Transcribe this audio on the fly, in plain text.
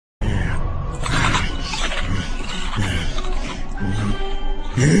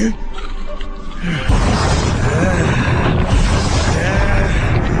Unbelievable!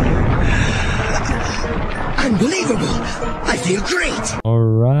 I feel great! All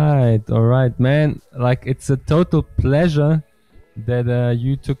right, man. Like, it's a total pleasure that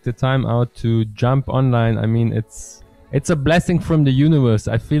you took the time out to jump online. I mean, it's a blessing from the universe.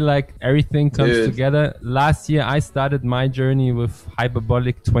 I feel like everything comes together. Last year, I started my journey with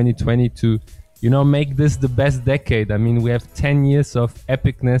Hyperbolic 2020 to, you know, make this the best decade. I mean, we have 10 years of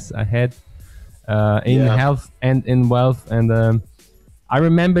epicness ahead in health and in wealth. And I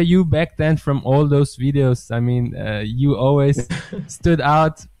remember you back then from all those videos. I mean, you always stood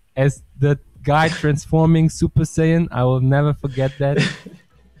out as the guy transforming Super Saiyan. I will never forget that.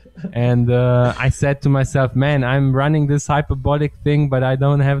 And I said to myself, man, I'm running this hyperbolic thing, but I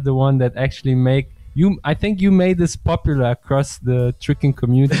don't have the one that actually make you. I think you made this popular across the tricking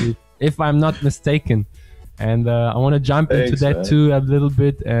community, if I'm not mistaken. And I want to jump into that too a little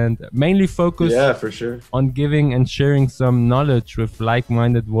bit, and mainly focus for sure on giving and sharing some knowledge with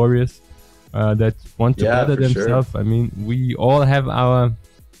like-minded warriors that want to better themselves. I mean, we all have our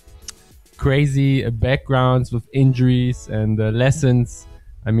crazy backgrounds with injuries and lessons.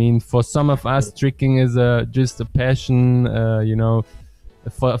 I mean, for some of us, tricking is just a passion. You know,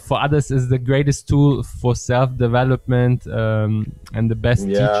 for others, is the greatest tool for self-development and the best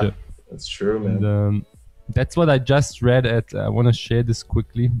teacher. That's true, man. And, that's what I just read at. I want to share this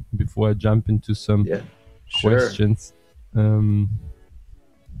quickly before I jump into some questions.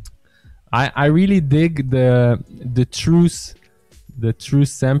 I really dig the truth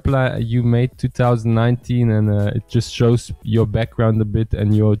sampler you made 2019, and it just shows your background a bit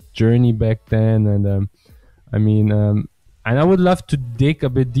and your journey back then. And I mean, and I would love to dig a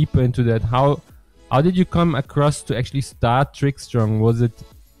bit deeper into that. How did you come across to actually start Trickstrong? Was it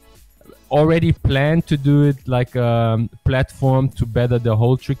already planned to do it like a platform to better the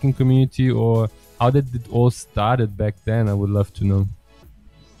whole tricking community, or how did it all started back then? I would love to know.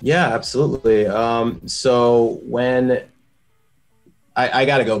 Yeah, absolutely. So when I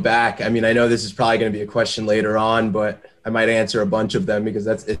got to go back, I mean, I know this is probably going to be a question later on, but I might answer a bunch of them because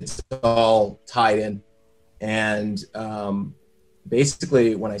it's all tied in. And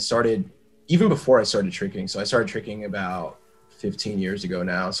basically when I started, even before I started tricking, so I started tricking about 15 years ago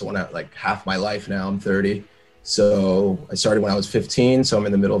now. So when I, like, half my life now, I'm 30. So I started when I was 15. So I'm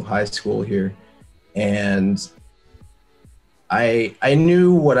in the middle of high school here. And I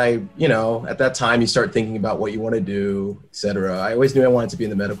knew what you know, at that time you start thinking about what you want to do, etc. I always knew I wanted to be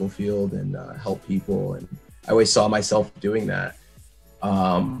in the medical field and help people. And I always saw myself doing that.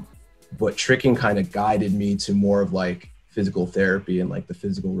 But tricking kind of guided me to more of like physical therapy and like the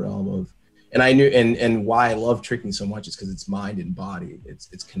physical realm of, and I knew, and why I love tricking so much is because it's mind and body.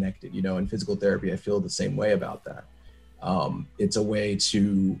 It's connected, you know. In physical therapy, I feel the same way about that. It's a way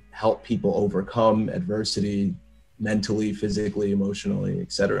to help people overcome adversity, mentally, physically, emotionally,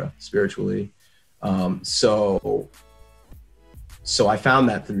 etc., spiritually. So I found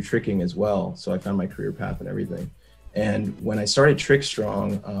that through tricking as well. So I found my career path and everything. And when I started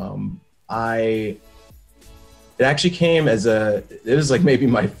Trickstrong, it actually came as it was like maybe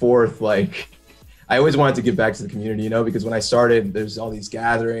my fourth, like, I always wanted to give back to the community, you know, because when I started, there's all these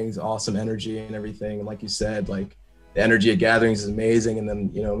gatherings, awesome energy and everything. And like you said, like, the energy at gatherings is amazing. And then,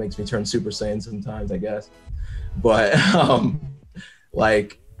 you know, it makes me turn Super Saiyan sometimes, I guess. But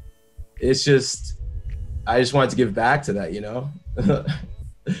like, it's just, I just wanted to give back to that, you know.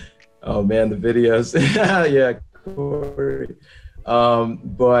 Oh man, the videos. Yeah, Corey.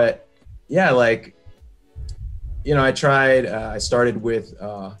 But yeah, like, you know, I started with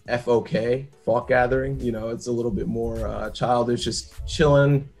FOK, Folk Gathering. You know, it's a little bit more childish, just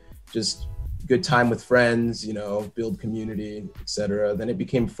chilling, just good time with friends, you know, build community, etc. Then it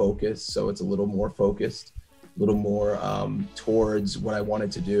became Focus, so it's a little more focused, a little more towards what I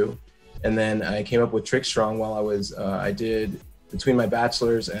wanted to do. And then I came up with Trickstrong while I did, between my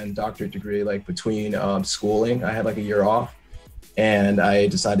bachelor's and doctorate degree, like between schooling, I had like a year off. And I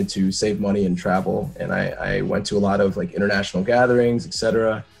decided to save money and travel. And I went to a lot of like international gatherings,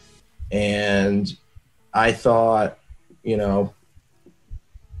 etc. And I thought, you know,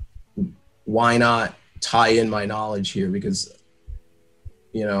 why not tie in my knowledge here? Because,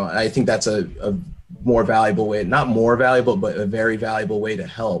 you know, I think that's a more valuable way, not more valuable, but a very valuable way to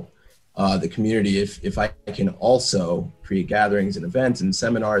help the community. If I can also create gatherings and events and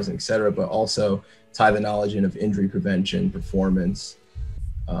seminars and etc., but also tie the knowledge in of injury prevention, performance.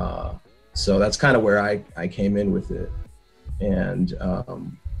 So that's kind of where I came in with it. And,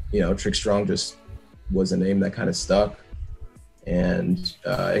 you know, Trickstrong just was a name that kind of stuck. And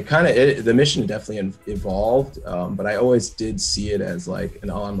the mission definitely evolved, but I always did see it as like an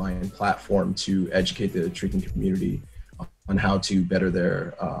online platform to educate the tricking community on how to better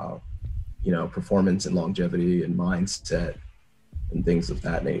their performance and longevity and mindset and things of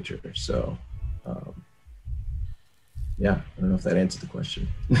that nature. So yeah, I don't know if that answered the question.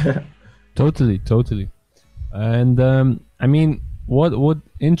 Totally. And I mean, what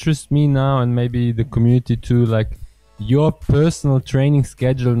interests me now, and maybe the community too, like your personal training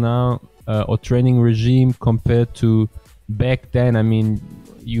schedule now, or training regime compared to back then. I mean,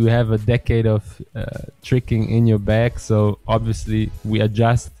 you have a decade of tricking in your bag, so obviously we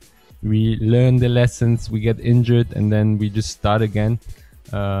adjust, we learn the lessons, we get injured, and then we just start again.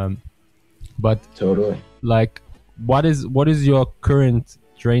 But totally, like, what is your current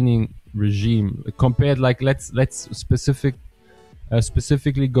training regime compared? Like, let's specifically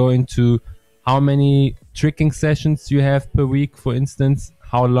go into how many tricking sessions you have per week, for instance.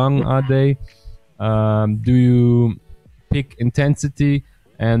 How long are they? Do you pick intensity?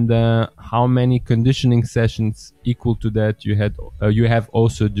 And how many conditioning sessions equal to that you have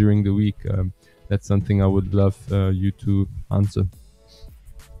also during the week? That's something I would love you to answer.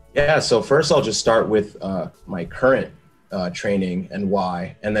 Yeah, so first I'll just start with my current training and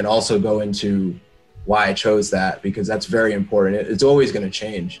why, and then also go into why I chose that, because that's very important. It's always going to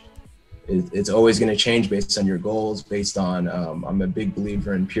change. It's always going to change based on your goals, based on, I'm a big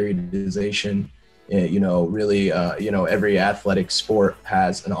believer in periodization. Really, every athletic sport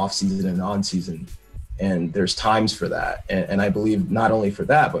has an off season and an on season, and there's times for that. And I believe not only for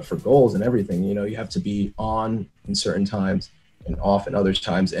that, but for goals and everything, you have to be on in certain times and off in other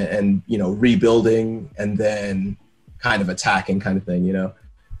times, and rebuilding and then kind of attacking kind of thing,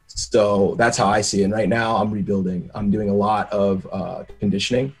 So that's how I see it. And right now I'm rebuilding. I'm doing a lot of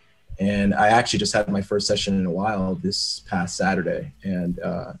conditioning, and I actually just had my first session in a while this past Saturday, and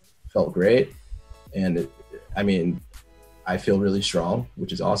felt great. And I feel really strong,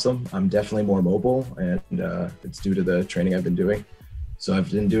 which is awesome. I'm definitely more mobile, and it's due to the training I've been doing. So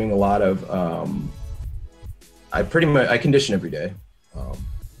I've been doing a lot of, I condition every day,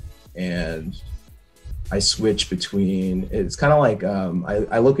 and I switch between. It's kind of like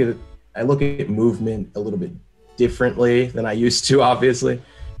I look at movement a little bit differently than I used to, obviously.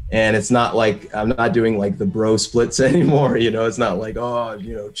 And it's not like I'm not doing like the bro splits anymore. It's not like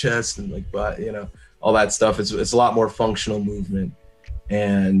chest and like butt, all that stuff. It's a lot more functional movement.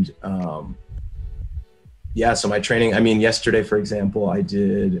 And so my training. Yesterday, for example, I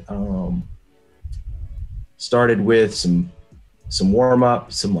did started with some warm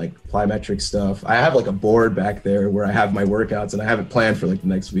up, some like plyometric stuff. I have like a board back there where I have my workouts, and I have it planned for like the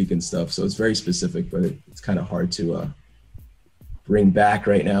next week and stuff. So it's very specific, but it's kind of hard to bring back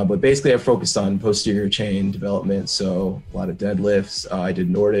right now. But basically I focused on posterior chain development. So a lot of deadlifts. I did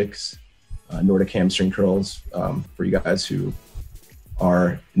Nordics, Nordic hamstring curls. For you guys who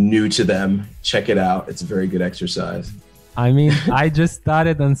are new to them, check it out. It's a very good exercise. I just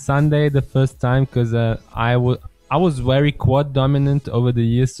started on Sunday the first time because I was very quad dominant over the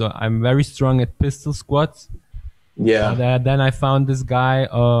years, so I'm very strong at pistol squats. Yeah. And, then I found this guy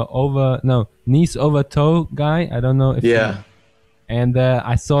knees over toe guy. I don't know if and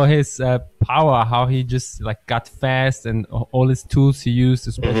I saw his power, how he just like got fast, and all his tools he used,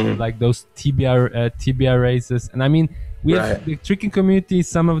 especially like those tibia raises. And we have the tricking community,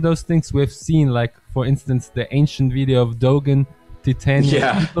 some of those things we've seen, like for instance the ancient video of Dogen titanium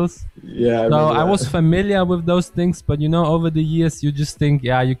ankles. I was familiar with those things, but over the years you just think,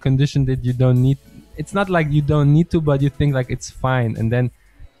 you conditioned it, you don't need, it's not like you don't need to, but you think like it's fine, and then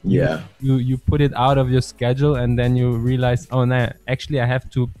you put it out of your schedule, and then you realize, oh no, actually I have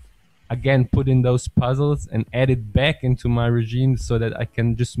to again put in those puzzles and add it back into my regime so that I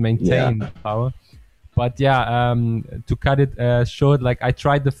can just maintain the power. But to cut it short, like I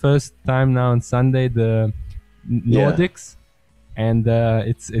tried the first time now on Sunday the Nordics, and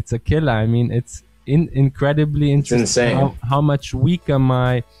it's a killer. It's incredibly interesting how much weaker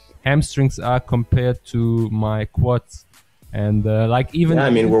my hamstrings are compared to my quads. And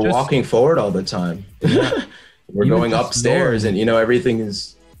we're walking forward all the time. We're going upstairs, and everything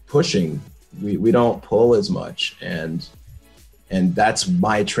is pushing. We don't pull as much, and that's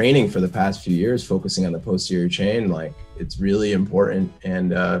my training for the past few years, focusing on the posterior chain. Like, it's really important,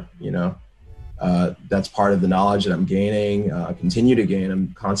 and that's part of the knowledge that I'm gaining, continue to gain.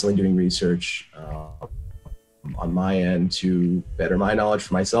 I'm constantly doing research on my end to better my knowledge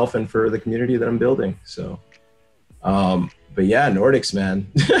for myself and for the community that I'm building. So but Nordics, man,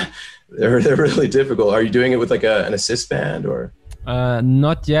 they're really difficult. Are you doing it with like an assist band, or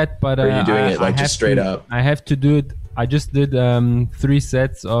not yet, but are you doing it like just straight up? I have to do it I just did 3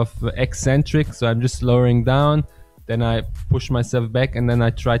 sets of eccentric, so I'm just lowering down, then I push myself back, and then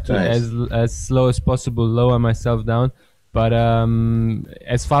I try to as slow as possible lower myself down. But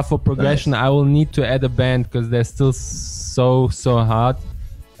as far for progression, I will need to add a band because they're still so hard.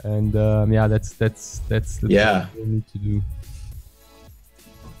 And yeah, that's the thing I need to do.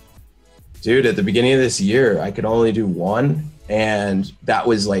 Dude, at the beginning of this year, I could only do 1, and that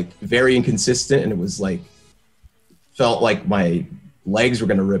was like very inconsistent, and it was like felt like my legs were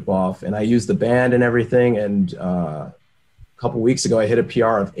gonna rip off. And I used the band and everything, and a couple weeks ago I hit a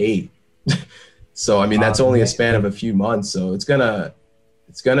PR of 8. So I mean, that's only a span of a few months, so it's gonna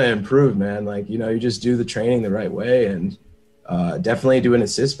improve, man. Like, you know, you just do the training the right way, and definitely do an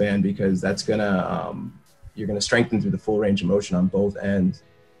assist band, because that's gonna you're gonna strengthen through the full range of motion on both ends.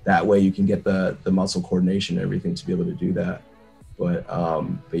 That way you can get the muscle coordination and everything to be able to do that. But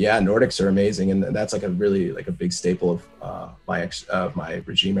yeah, Nordics are amazing, and that's like a really like a big staple of my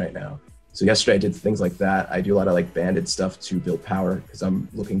regime right now. So yesterday I did things like that. I do a lot of like banded stuff to build power, because I'm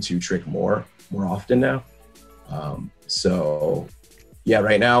looking to trick more often now. So yeah,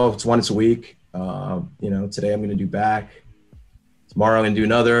 right now it's once a week. You know, today I'm gonna do back. Tomorrow I'm gonna do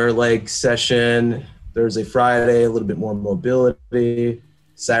another leg session. Thursday, Friday, a little bit more mobility.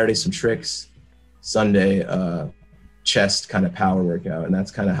 Saturday, some tricks. Sunday, chest kind of power workout. And that's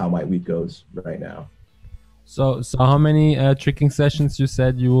kind of how my week goes right now. So how many tricking sessions you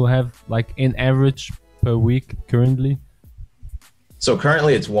said you will have, like, in average per week currently? So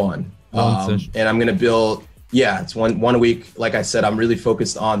currently it's one session. And I'm going to build, it's one a week. Like I said, I'm really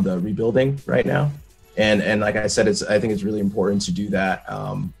focused on the rebuilding right now. And like I said, I think it's really important to do that.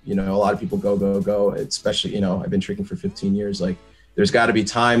 You know, a lot of people go, especially, you know, I've been tricking for 15 years. Like, there's got to be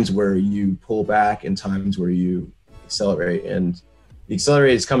times where you pull back and times where you accelerate, and the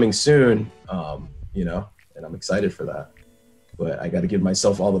accelerate is coming soon, you know, and I'm excited for that. But I got to give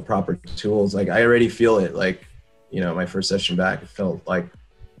myself all the proper tools. Like, I already feel it. Like, you know, my first session back, it felt like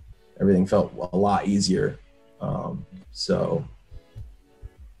everything felt a lot easier. So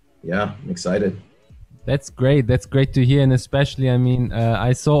yeah, I'm excited. That's great. That's great to hear. And especially, I mean,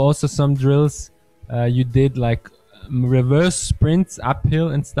 I saw also some drills you did, like reverse sprints uphill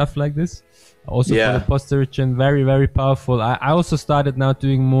and stuff like this. Also for the posterior chin, very, very powerful. I also started now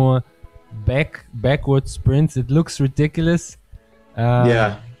doing more backward sprints. It looks ridiculous.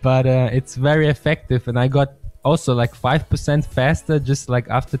 But it's very effective. And I got also like 5% faster just like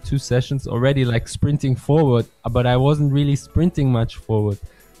after 2 sessions already, like sprinting forward. But I wasn't really sprinting much forward.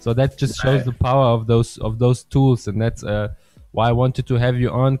 So that just shows the power of those tools. And that's why I wanted to have you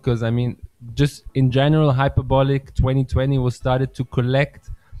on, because I mean, just in general, Hyperbolic 2020 was started to collect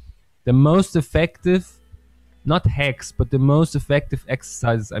the most effective, not hacks, but the most effective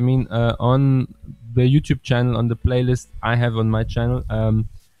exercises. I mean, on the YouTube channel, on the playlist I have on my channel,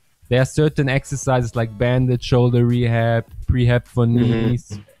 there are certain exercises like banded shoulder rehab, prehab for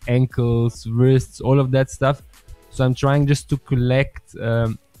knees, ankles, wrists, all of that stuff. So I'm trying just to collect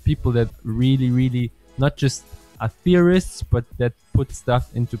people that really not just are theorists, but that put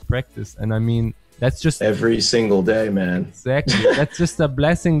stuff into practice. And I mean, that's just every single day, man. Exactly. That's just a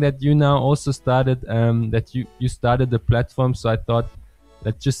blessing that you now also started, that you started the platform. So I thought,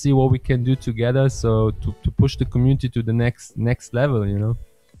 let's just see what we can do together, so to push the community to the next level, you know.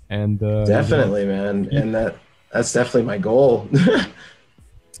 And definitely, man. And that's definitely my goal.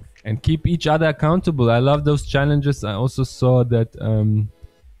 And keep each other accountable. I love those challenges. I also saw that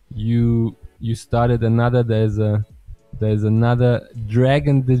you started another. There's another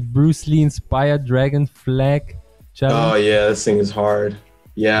dragon, the Bruce Lee inspired dragon flag challenge. Oh yeah, this thing is hard.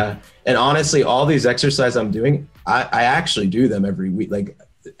 Yeah, and honestly, all these exercises I'm doing, I actually do them every week. Like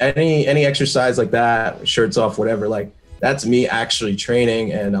any exercise like that, shirts off, whatever. Like, that's me actually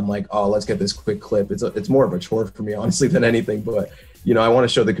training, and I'm like, oh, let's get this quick clip. It's more of a chore for me, honestly, than anything. But you know, I want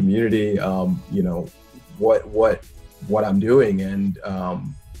to show the community, you know, what I'm doing, and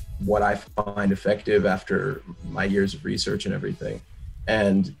what I find effective after my years of research and everything.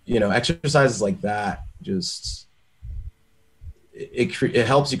 And, you know, exercises like that, just, it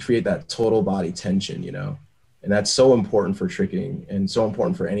helps you create that total body tension, you know, and that's so important for tricking and so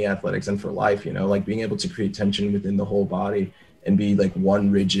important for any athletics and for life, you know, like being able to create tension within the whole body and be like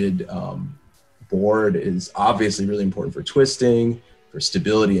one rigid board is obviously really important for twisting, for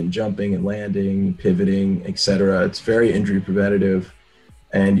stability and jumping and landing, pivoting, etc. It's very injury preventative.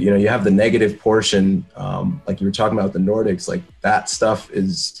 And, you know, you have the negative portion, like you were talking about the Nordics, like that stuff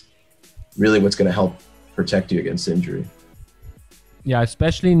is really what's going to help protect you against injury. Yeah,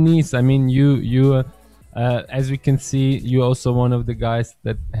 especially knees. I mean, you As we can see, you're also one of the guys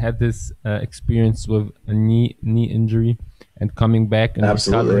that had this experience with a knee injury and coming back and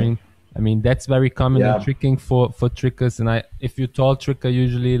Absolutely. recovering. I mean, that's very common in Yeah. tricking for trickers. And if you're tall tricker,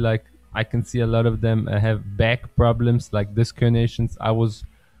 usually like I can see a lot of them have back problems like disc herniations. I was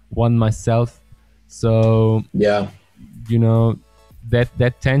one myself, so Yeah. you know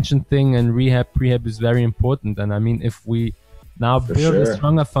that tension thing and prehab is very important. And I mean, if we now For build a sure.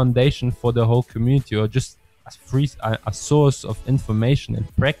 stronger foundation for the whole community, or just a source of information and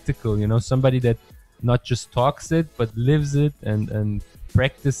practical, somebody that not just talks it but lives it and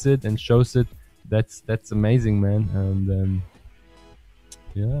practice it and shows it, that's amazing, man. And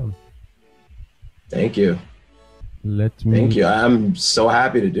yeah, Thank you. let me Thank you. I'm so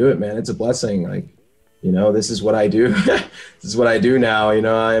happy to do it, man. It's a blessing. Like, this is what I do. This is what I do now.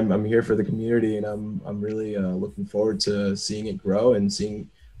 I'm here for the community, and I'm really looking forward to seeing it grow and seeing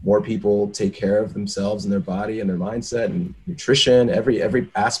more people take care of themselves and their body and their mindset and nutrition, every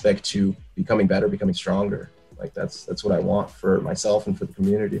aspect to becoming better, becoming stronger. Like that's what I want for myself and for the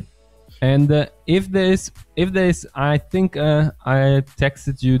community. And if there is, I think I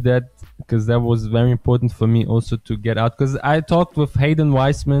texted you that because that was very important for me also to get out. Because I talked with Hayden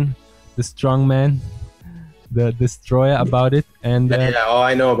Weissman, the strong man, the destroyer, about it. And Yeah,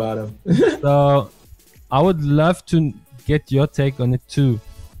 I know about him. so I would love to get your take on it too.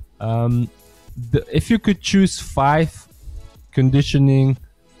 If you could choose 5 conditioning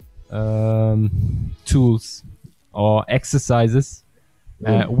tools or exercises,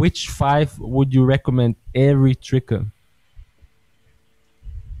 which 5 would you recommend every tricker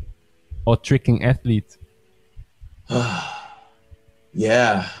or tricking athlete?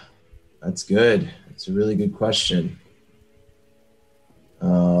 Yeah, that's good. It's a really good question.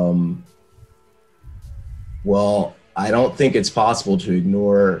 Well, I don't think it's possible to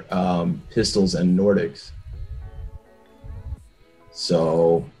ignore pistols and Nordics.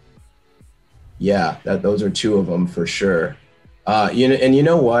 So yeah, those are 2 of them for sure. You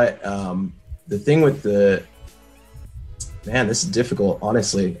know what? The thing with this is difficult,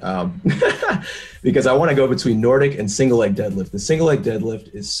 honestly, because I want to go between Nordic and single leg deadlift. The single leg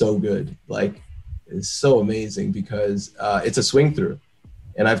deadlift is so good. Like, it's so amazing because it's a swing through.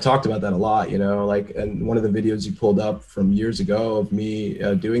 And I've talked about that a lot, and one of the videos you pulled up from years ago of me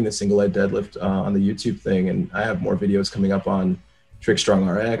doing the single leg deadlift on the YouTube thing. And I have more videos coming up on Trickstrong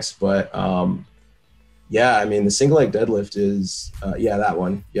RX, but yeah, I mean, the single leg deadlift is, that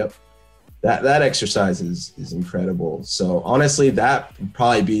one. Yep. That exercise is incredible. So honestly, that would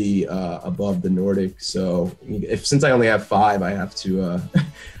probably be above the Nordic. So since I only have 5, I have to,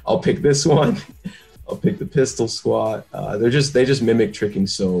 I'll pick this one. I'll pick the pistol squat. They just mimic tricking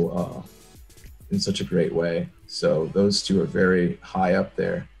so in such a great way. So those 2 are very high up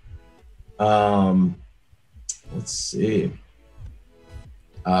there. Let's see.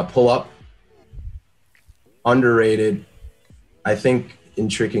 Pull up, underrated. I think in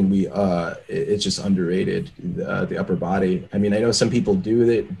tricking it's just underrated, the upper body. I mean, I know some people do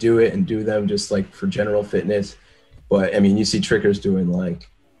them just like for general fitness, but I mean, you see trickers doing like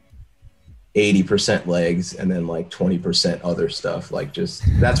 80% legs and then like 20% other stuff. Like, just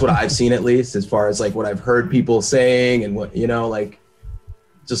that's what I've seen, at least as far as like what I've heard people saying. And what, like,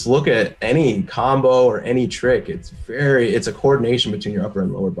 just look at any combo or any trick. It's a coordination between your upper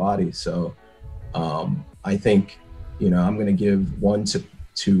and lower body. So I think, I'm going to give one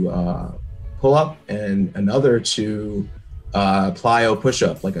to pull up and another to plyo push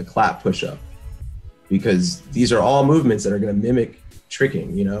up, like a clap push up, because these are all movements that are going to mimic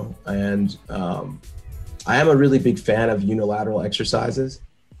tricking, and I am a really big fan of unilateral exercises.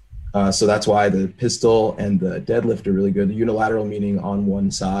 So that's why the pistol and the deadlift are really good. The unilateral meaning on one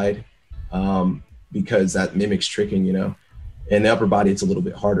side, because that mimics tricking, In the upper body, it's a little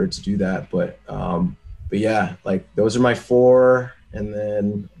bit harder to do that, but yeah, like those are my 4, and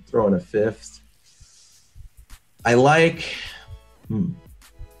then throw in a 5th. I like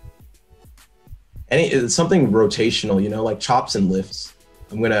something rotational, like chops and lifts.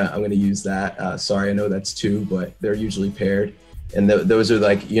 I'm gonna use that. Sorry, I know that's 2, but they're usually paired. And those are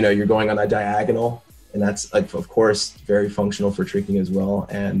like, you're going on a diagonal, and that's like, of course, very functional for tricking as well.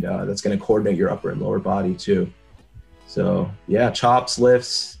 And that's going to coordinate your upper and lower body too. So yeah, chops,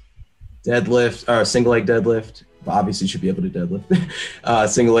 lifts, deadlift, or single leg deadlift. Obviously, you should be able to deadlift.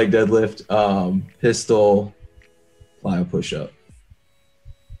 Single leg deadlift, pistol, plyo push up,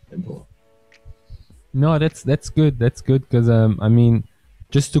 and pull up. No, that's good. That's good because I mean,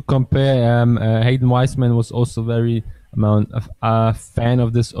 just to compare, Hayden Weissman was also very amount of a fan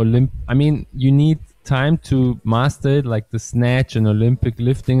of this I mean, you need time to master it, like the snatch and Olympic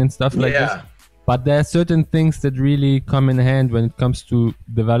lifting and stuff like this. but there are certain things that really come in hand when it comes to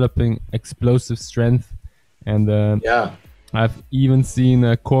developing explosive strength. And Yeah. I've even seen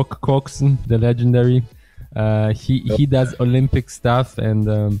Cork Corkson, the legendary. He does Olympic stuff,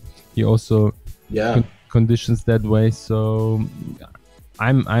 and he also Yeah. conditions that way. So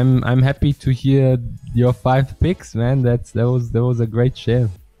I'm happy to hear your 5 picks, man. That was a great share.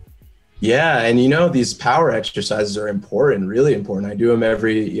 Yeah, and you know, these power exercises are important, really important. I do them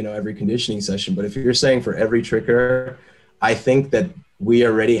every conditioning session. But if you're saying for every tricker, I think that we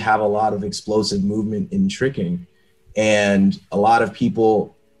already have a lot of explosive movement in tricking, and a lot of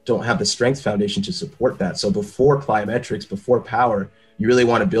people don't have the strength foundation to support that. So before plyometrics, before power, you really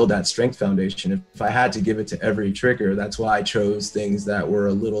want to build that strength foundation. If I had to give it to every tricker, that's why I chose things that were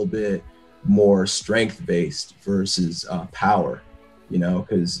a little bit more strength based versus power. You know,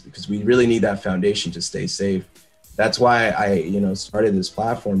 because we really need that foundation to stay safe. That's why I, started this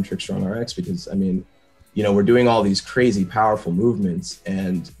platform, Trickstrong RX, because I mean, we're doing all these crazy powerful movements,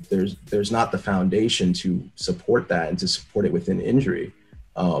 and there's not the foundation to support that and to support it within injury,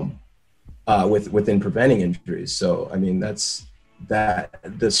 within preventing injuries. So I mean,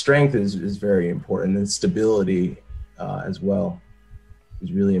 the strength is very important, and stability as well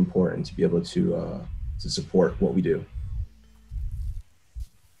is really important to be able to support what we do.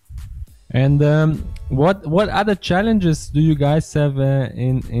 And what other challenges do you guys have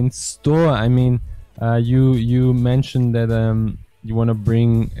in store? I mean, you mentioned that you want to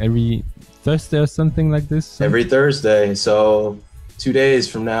bring every Thursday or something like this. Every Thursday. So 2 days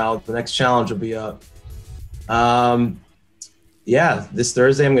from now, the next challenge will be up. Yeah, this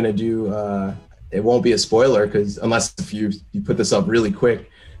Thursday I'm gonna do. It won't be a spoiler unless if you put this up really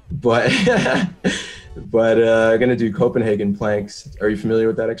quick, but but I'm gonna do Copenhagen planks. Are you familiar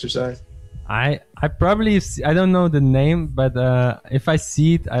with that exercise? I probably I don't know the name, but if I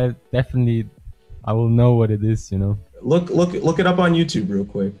see it, I will know what it is. Look it up on YouTube real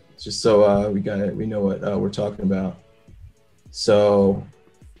quick, just so we know what we're talking about. So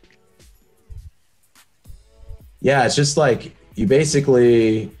yeah, it's just like you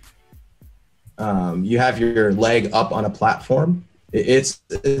basically you have your leg up on a platform. It's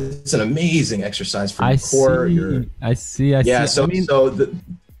an amazing exercise for your core. I see. Yeah.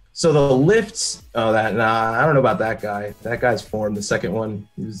 So the lifts, I don't know about that guy. That guy's form. The second one,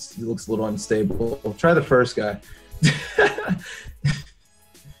 he looks a little unstable. Try the first guy.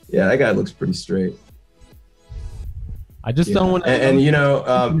 Yeah, that guy looks pretty straight. I just don't want to.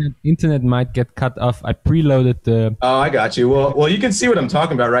 And internet might get cut off. I preloaded the. Oh, I got you. Well, you can see what I'm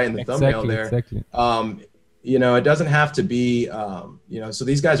talking about right in the thumbnail there. Exactly. It doesn't have to be. So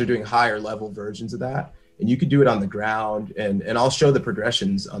these guys are doing higher level versions of that. And you can do it on the ground, and I'll show the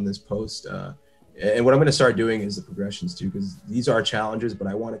progressions on this post. And what I'm going to start doing is the progressions too, because these are challenges, but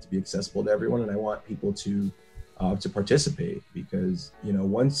I want it to be accessible to everyone, and I want people to participate, because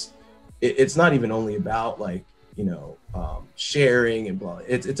once it's not even only about like sharing and blah.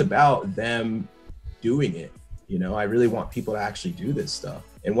 It's about them doing it. I really want people to actually do this stuff,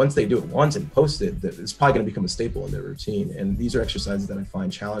 and once they do it once and post it, it's probably going to become a staple in their routine. And these are exercises that I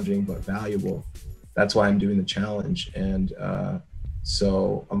find challenging but valuable. That's why I'm doing the challenge. And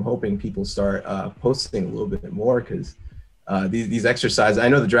so I'm hoping people start posting a little bit more, because these exercises, I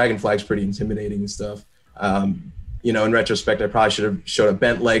know the dragon flag's pretty intimidating and stuff. In retrospect, I probably should have showed a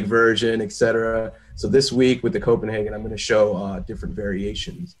bent leg version, etc. So this week with the Copenhagen, I'm going to show different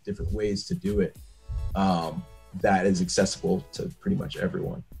variations, different ways to do it that is accessible to pretty much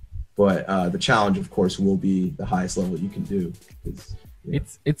everyone. But the challenge, of course, will be the highest level you can do. Yeah.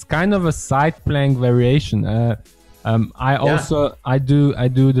 It's kind of a side plank variation. I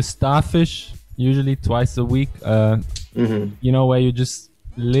do the starfish usually twice a week. Where you just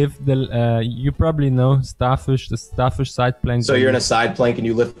lift you probably know the starfish side plank. So you're in a side plank and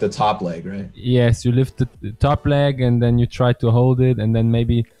you lift the top leg, right? Yes, you lift the top leg and then you try to hold it, and then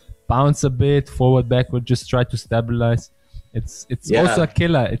maybe bounce a bit forward, backward, just try to stabilize. It's also a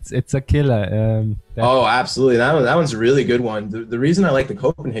killer. It's a killer. Oh, absolutely. That one's a really good one. The reason I like the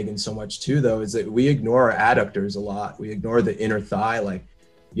Copenhagen so much too, though, is that we ignore our adductors a lot. We ignore the inner thigh. Like,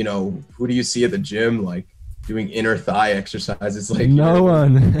 who do you see at the gym like doing inner thigh exercises? Like no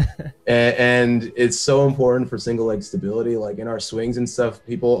one. and it's so important for single leg stability. Like in our swings and stuff,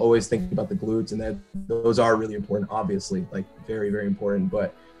 people always think about the glutes, and those are really important, obviously, like very, very important.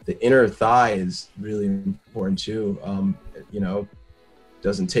 But the inner thigh is really important too.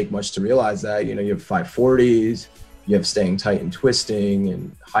 Doesn't take much to realize that. You have 540s, you have staying tight and twisting,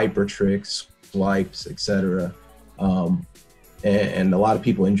 and hyper tricks, swipes, etc. And a lot of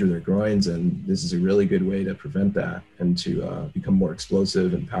people injure their groins, and this is a really good way to prevent that and to become more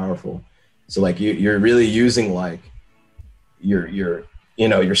explosive and powerful. So like you're really using like you're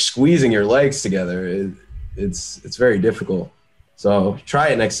you're squeezing your legs together. It's very difficult. So try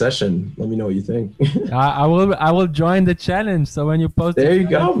it next session. Let me know what you think. I will join the challenge. So when you post there you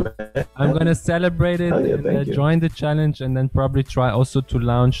go, man. I'm gonna celebrate it and join the challenge, and then probably try also to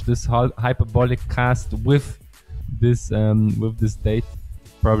launch this hyperbolic cast with this date,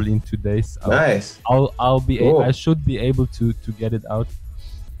 probably in 2 days. Nice. I'll be cool. I should be able to get it out.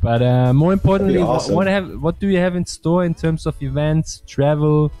 But more importantly, awesome. what do you have in store in terms of events,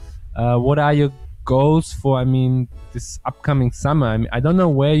 travel? What are your goals for, I mean, this upcoming summer? I mean, I don't know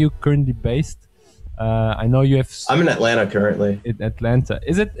where you're currently based. I know you have. I'm in Atlanta currently. In Atlanta,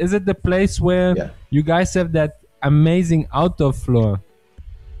 is it the place where you guys have that amazing outdoor floor?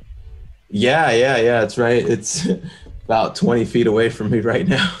 Yeah. That's right. It's about 20 feet away from me right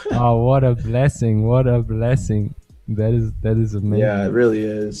now. Oh, what a blessing! What a blessing! That is amazing. Yeah, it really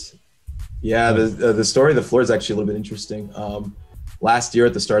is. Yeah, the story of the floor is actually a little bit interesting. Last year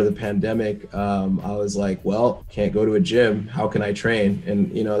at the start of the pandemic, I was like, well, can't go to a gym. How can I train?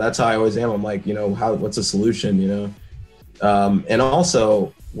 And, that's how I always am. I'm like, what's the solution, And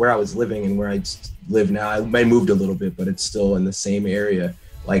also where I was living and where I live now, I moved a little bit, but it's still in the same area.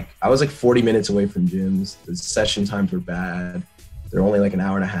 Like I was like 40 minutes away from gyms. The session times were bad. They're only like an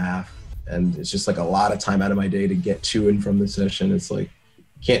hour and a half. And it's just like a lot of time out of my day to get to and from the session. It's like,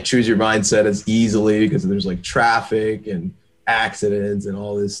 can't choose your mindset as easily because there's like traffic and accidents and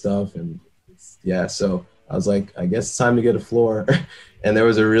all this stuff. And so I was like, I guess it's time to get a floor. And there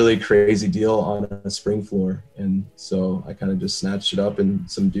was a really crazy deal on a spring floor. And so I kind of just snatched it up, and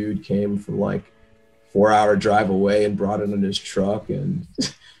some dude came from like 4-hour drive away and brought it in his truck, and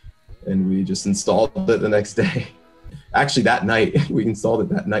we just installed it the next day. Actually, that night we installed it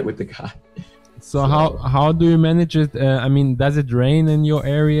that night with the guy. So how do you manage it? I mean, does it rain in your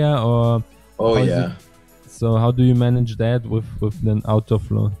area or? Oh yeah. So how do you manage that with an outdoor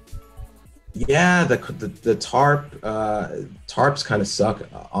floor? Yeah, the tarps kind of suck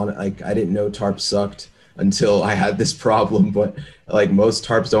on. Like I didn't know tarps sucked until I had this problem. But like most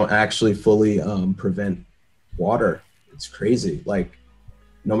tarps don't actually fully prevent water. It's crazy. Like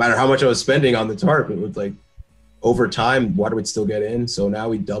no matter how much I was spending on the tarp, it would like over time water would still get in. So now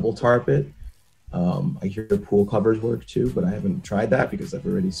we double tarp it. I hear pool covers work too, but I haven't tried that because I've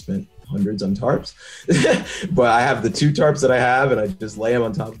already spent hundreds on tarps. But I have the 2 tarps that I have, and I just lay them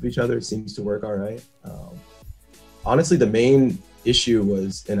on top of each other. It seems to work all right. Honestly, the main issue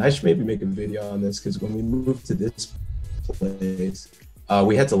was, and I should maybe make a video on this, because when we moved to this place,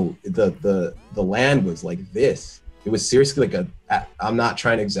 we had to, the land was like this. It was seriously like I'm not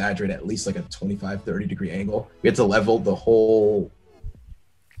trying to exaggerate, at least like a 25-30 degree angle. We had to level the whole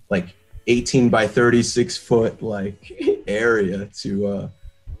like 18 by 36 foot like area to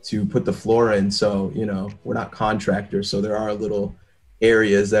put the floor in. So, we're not contractors, so there are little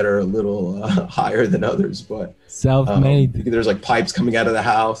areas that are a little higher than others, but self-made. There's like pipes coming out of the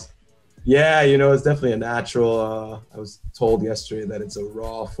house. Yeah, it's definitely a natural. I was told yesterday that it's a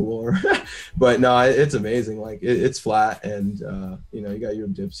raw floor, but no, it's amazing. Like it's flat, and you got your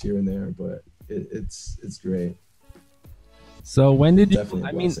dips here and there, but it's great. So when did you?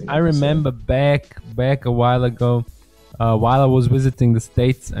 I mean, I remember back a while ago, while I was visiting the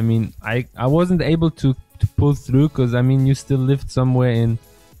States. I mean, I wasn't able to pull through because I mean, you still lived somewhere in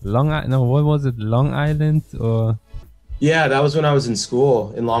Long Island. No, what was it? Long Island or? Yeah, that was when I was in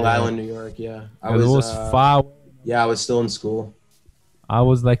school in Long Island, New York. Yeah, it was far. Yeah, I was still in school. I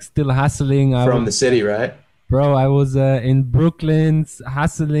was like still hustling from the city, right? Bro, I was in Brooklyn,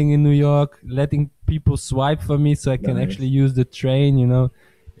 hustling in New York, letting people swipe for me so I can actually use the train.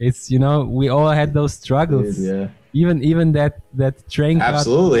 It's we all had those struggles. Yeah. Even that train card.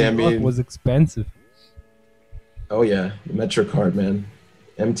 Absolutely, I mean, was expensive. Oh yeah, the Metro card, man.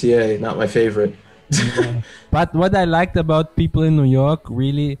 MTA, not my favorite. Yeah. But what I liked about people in New York,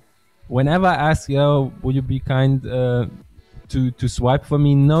 really, whenever I asked, would you be kind to swipe for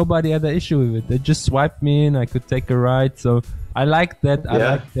me, nobody had an issue with it. They just swiped me in. I could take a ride. So I liked that. Yeah. I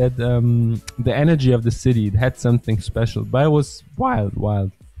liked that the energy of the city. It had something special, but it was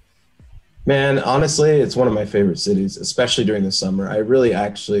wild. Man, honestly, it's one of my favorite cities, especially during the summer. I really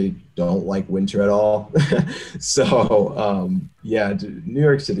actually don't like winter at all. So, New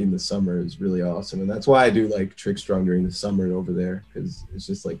York City in the summer is really awesome. And that's why I do like Trickstrong during the summer over there, because it's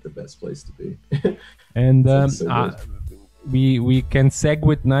just like the best place to be. And we can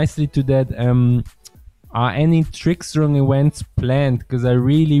segue nicely to that. Are any Trickstrong events planned? Because I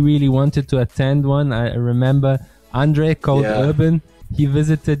really wanted to attend one. I remember Andre called Urban. He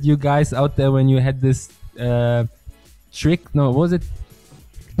visited you guys out there when you had this was it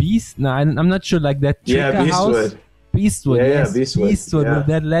Beast. No, I'm not sure. Like that Yeah, Tricker House. Beastwood. Beastwood, Yeah, yes, Beastwood, yeah. with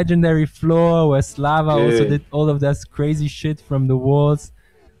that legendary floor where Slava also Dude. did all of that crazy shit from the walls,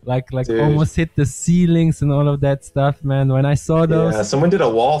 like Dude. almost hit the ceilings and all of that stuff, man. When I saw those, Yeah, someone did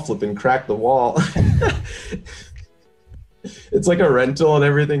a wall flip and cracked the wall. It's like a rental and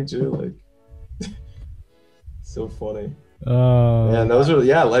everything too. Like, so funny. Man, those are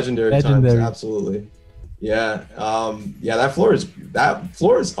legendary times. Absolutely. Yeah, yeah. That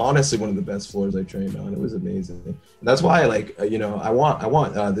floor is honestly one of the best floors I trained on. It was amazing. And that's why, like, you know, I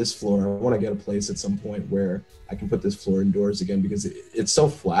want this floor. I want to get a place at some point where I can put this floor indoors again, because it's so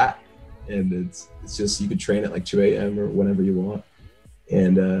flat, and it's just, you could train at like 2 a.m. or whenever you want,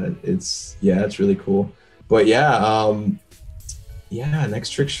 and it's really cool. But yeah, next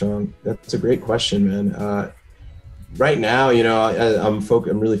Trickstrong. That's a great question, man. Right now, you know,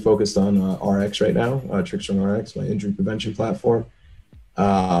 I'm really focused on RX right now, Trickstrong RX, my injury prevention platform.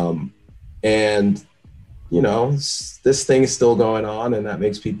 And, you know, this thing is still going on, and that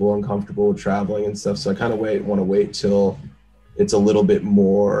makes people uncomfortable with traveling and stuff. So I kind of want to wait till it's a little bit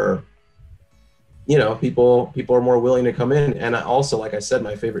more, you know, people are more willing to come in. And I also, like I said,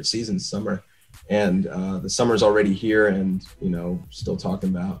 my favorite season is summer, and the summer's already here, and, you know, still talking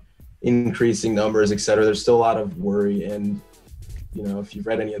about increasing numbers, etc. There's still a lot of worry, and, you know, if you've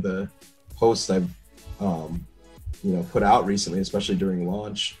read any of the posts I've you know, put out recently, especially during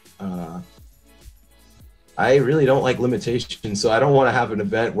launch, I really don't like limitations. So I don't want to have an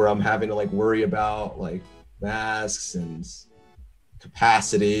event where I'm having to like worry about like masks and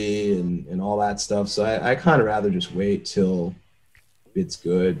capacity and all that stuff. So I kind of rather just wait till it's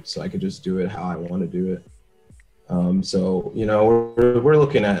good, so I could just do it how I want to do it. So, you know, we're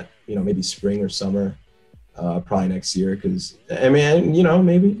looking at, you know, maybe spring or summer, probably next year. Cause I mean, you know,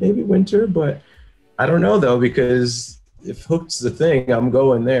 maybe winter, but I don't know though, because if Hooked's the thing, I'm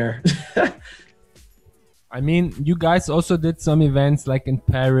going there. I mean, you guys also did some events like in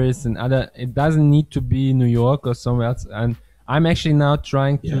Paris and other, it doesn't need to be New York or somewhere else. And I'm actually now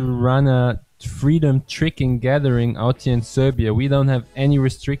trying to run a freedom tricking gathering out here in Serbia. We don't have any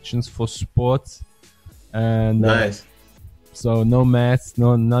restrictions for sports. And nice. So no masks,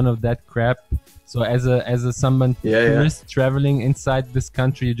 none of that crap. So as a someone tourist traveling inside this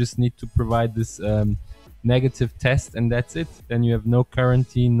country, you just need to provide this negative test, and that's it. Then you have no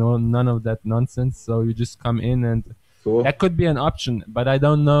quarantine, none of that nonsense. So you just come in, and that could be an option. But I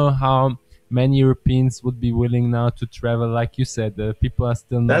don't know how many Europeans would be willing now to travel. Like you said, people are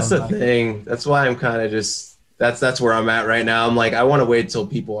still. That's the thing. That's why I'm kind of just. That's where I'm at right now. I'm like, I want to wait till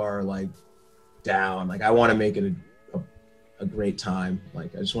people are like down. Like, I want to make it a great time.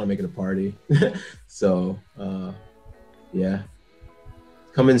 Like, I just want to make it a party. So yeah,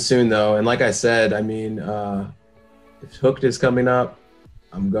 coming soon though. And like I said, I mean, if Hooked is coming up,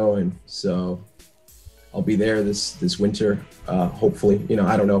 I'm going. So I'll be there this winter, hopefully. You know,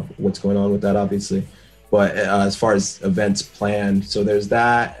 I don't know what's going on with that, obviously, but as far as events planned, so there's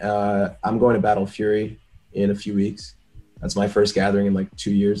that. I'm going to Battle Fury in a few weeks. That's my first gathering in like 2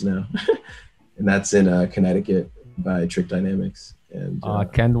 years now. And that's in Connecticut by Trick Dynamics. And I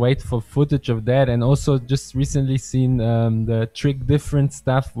can't wait for footage of that. And also just recently seen the Trick Different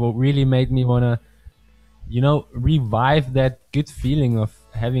stuff, what really made me want to, you know, revive that good feeling of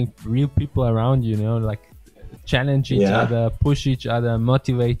having real people around, you know, like challenge each other, push each other,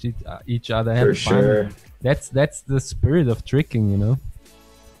 motivate each other, have fun. Sure. That's the spirit of tricking, you know.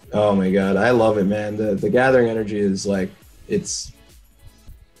 Oh my God, I love it, man. The gathering energy is like, it's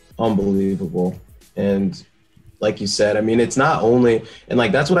unbelievable. And like you said, I mean, it's not only, and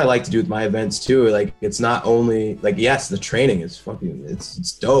like, that's what I like to do with my events too. Like, it's not only like, yes, the training is fucking,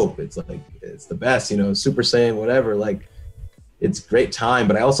 it's dope. It's like, it's the best, you know, Super Saiyan, whatever. Like, it's great time,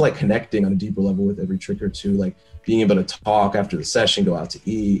 but I also like connecting on a deeper level with every tricker too. Like being able to talk after the session, go out to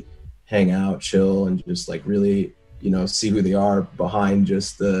eat, hang out, chill, and just like really, you know, see who they are behind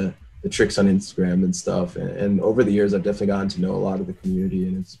just the tricks on Instagram and stuff. And over the years, I've definitely gotten to know a lot of the community,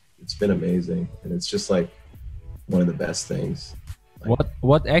 and it's been amazing. And it's just like one of the best things. Like,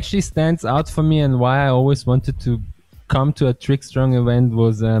 what actually stands out for me, and why I always wanted to come to a Trickstrong event,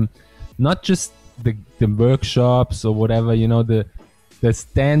 was not just the workshops or whatever, you know, the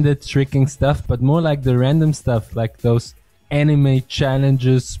standard tricking stuff, but more like the random stuff, like those anime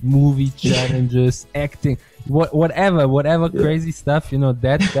challenges, movie challenges, acting, whatever crazy stuff, you know,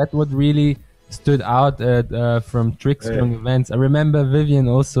 that what really stood out from Trickstrong events. I remember Vivian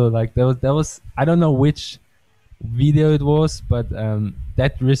also, like there was I don't know which video it was, but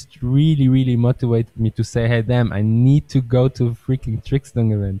that just really motivated me to say, hey, damn, I need to go to a freaking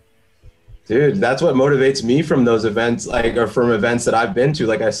Trickstrong event. Dude, that's what motivates me from those events, like, or from events that I've been to.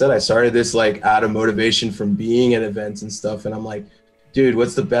 Like I said, I started this like out of motivation from being at events and stuff. And I'm like, dude,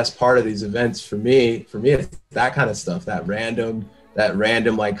 what's the best part of these events for me? For me, it's that kind of stuff, that random,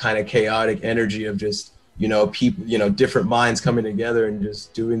 like kind of chaotic energy of just, you know, people, you know, different minds coming together and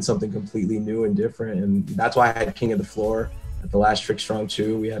just doing something completely new and different. And that's why I had King of the Floor at the last Trickstrong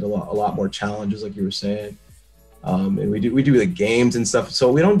too. We had a lot more challenges, like you were saying. And we do the games and stuff.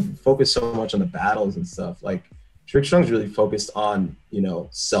 So we don't focus so much on the battles and stuff. Like Trickstrong's really focused on, you know,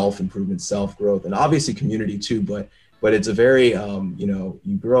 self-improvement, self-growth, and obviously community too. But it's a very, you know,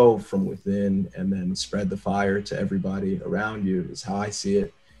 you grow from within and then spread the fire to everybody around you is how I see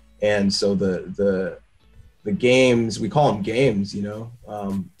it. And so the games, we call them games, you know,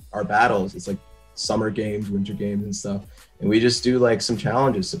 our battles, it's like summer games, winter games and stuff. And we just do like some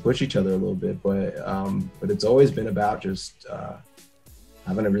challenges to push each other a little bit, but it's always been about just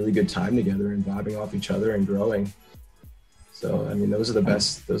having a really good time together and vibing off each other and growing. So I mean, those are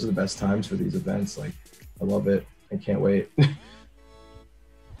the best times for these events. Like, I love it. I can't wait.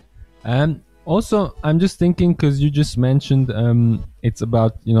 Also, I'm just thinking, because you just mentioned it's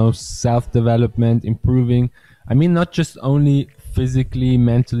about, you know, self-development, improving. I mean, not just only physically,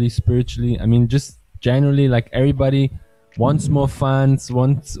 mentally, spiritually. I mean, just generally, like everybody wants more funds,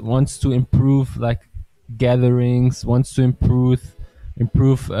 wants to improve like gatherings, wants to improve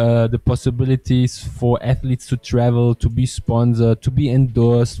the possibilities for athletes to travel, to be sponsored, to be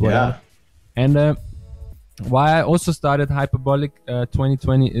endorsed, whatever. Yeah. And why I also started Hyperbolic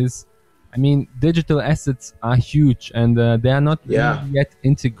 2020 is, I mean, digital assets are huge, and they are not really yet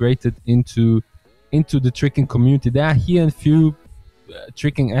integrated into the tricking community. There are here a few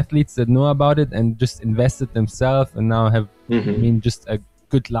tricking athletes that know about it and just invested themselves and now have, I mean, just a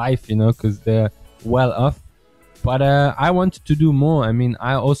good life, you know, because they're well off. But I wanted to do more. I mean,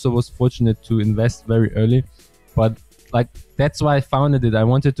 I also was fortunate to invest very early, but like that's why I founded it. I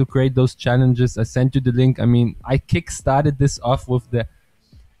wanted to create those challenges. I sent you the link. I mean, I kick-started this off with the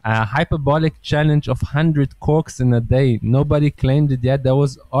hyperbolic challenge of 100 corks in a day. Nobody claimed it yet. That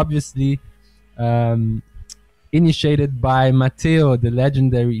was obviously initiated by Matteo, the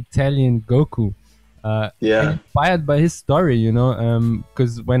legendary Italian Goku. Inspired by his story, you know,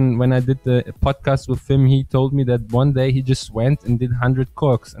 because when I did the podcast with him, he told me that one day he just went and did 100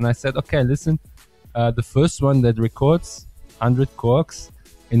 corks. And I said, okay, listen, the first one that records 100 corks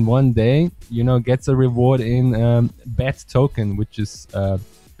in one day, you know, gets a reward in BAT token, which is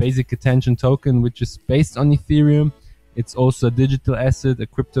basic attention token, which is based on Ethereum. It's also a digital asset, a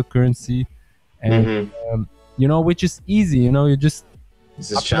cryptocurrency, and you know, which is easy. You know, you just is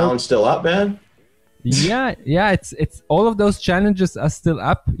this challenge still up, man? Yeah, it's all of those challenges are still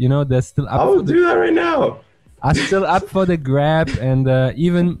up. You know, they're still up. I will do that right now. Are still up for the grab, and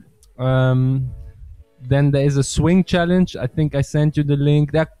even then there is a swing challenge. I think I sent you the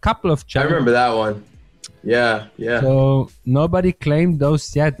link. There are a couple of challenges. I remember that one. Yeah. So nobody claimed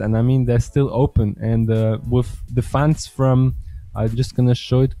those yet, and I mean they're still open. And with the funds from, I'm just gonna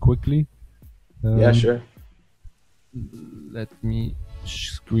show it quickly. Yeah, sure. Let me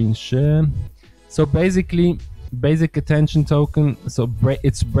screen share. So basically, basic attention token. So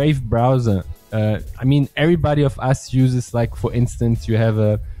it's Brave browser. I mean, everybody of us uses, like, for instance, you have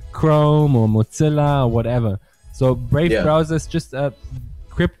a Chrome or Mozilla or whatever. So Brave browser is just a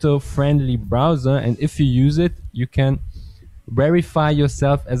crypto-friendly browser, and if you use it, you can verify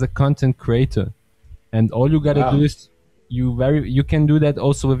yourself as a content creator. And all you gotta do is you can do that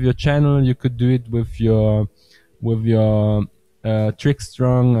also with your channel. You could do it with your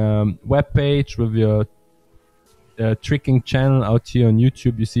Trickstrong webpage, with your tricking channel out here on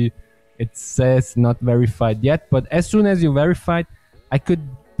YouTube. You see, it says not verified yet, but as soon as you verified, I could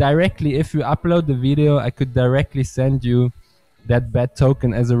directly, if you upload the video, I could directly send you that BAT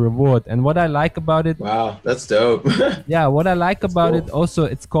token as a reward. And what I like about it, wow, that's dope. Yeah, what I like about it also,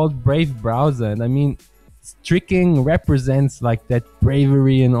 it's called Brave browser, and I mean, tricking represents like that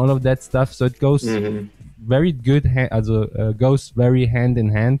bravery and all of that stuff, so it goes very good, goes very hand in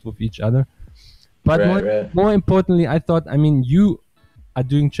hand with each other. But more importantly, I thought, I mean, you are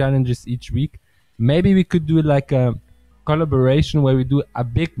doing challenges each week. Maybe we could do like a collaboration where we do a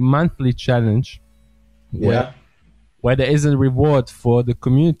big monthly challenge. Where there is a reward for the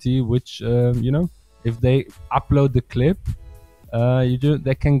community, which you know, if they upload the clip,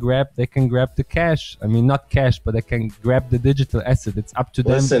 they can grab the cash. I mean, not cash, but they can grab the digital asset. It's up to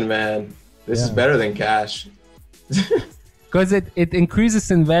them. Listen, man, this is better than cash. Because it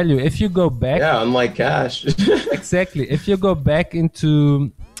increases in value. If you go back, unlike cash. Exactly. If you go back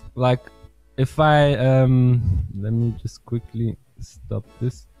into, like, if I let me just quickly stop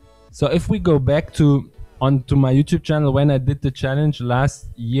this. So if we go back to onto my YouTube channel when I did the challenge last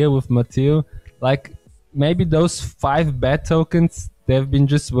year with Matteo, like maybe those 5 bat tokens, they've been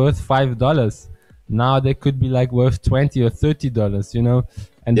just worth $5. Now they could be like worth $20 or $30, you know.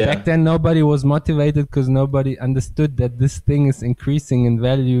 And back then nobody was motivated because nobody understood that this thing is increasing in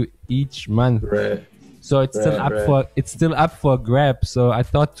value each month. Right. So it's still up for grabs. So I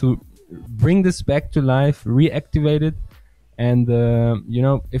thought to bring this back to life, reactivate it, and you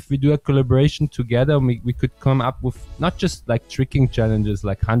know, if we do a collaboration together, we could come up with not just like tricking challenges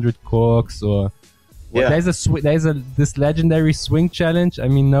like 100 corks or there's this legendary swing challenge. I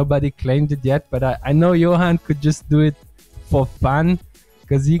mean, nobody claimed it yet, but I know Johan could just do it for fun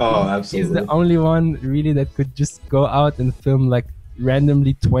because he's the only one really that could just go out and film like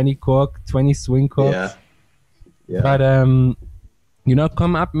randomly 20 swing corks. But you know,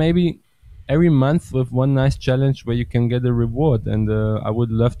 come up maybe every month with one nice challenge where you can get a reward. And I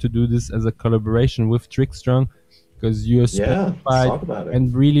would love to do this as a collaboration with Trickstrong because you're certified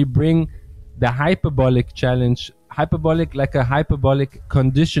and really bring the hyperbolic challenge, like a hyperbolic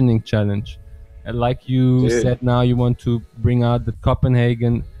conditioning challenge. And like you said, now you want to bring out the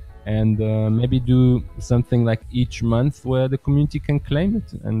Copenhagen and maybe do something like each month where the community can claim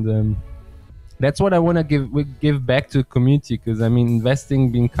it. And that's what I want to give back to the community, because I mean,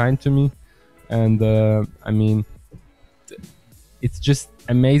 investing, being kind to me, and I mean, it's just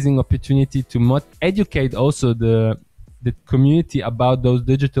amazing opportunity to educate also the community about those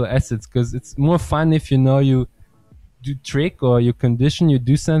digital assets, because it's more fun if you know you do trick or you condition, you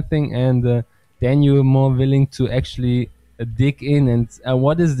do something, and then you're more willing to actually dig in and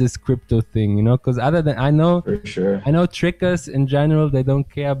what is this crypto thing, you know? Because other than I know trickers in general, they don't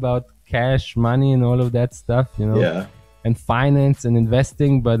care about cash, money, and all of that stuff, you know, and finance and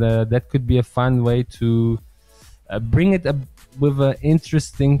investing. But that could be a fun way to bring it with an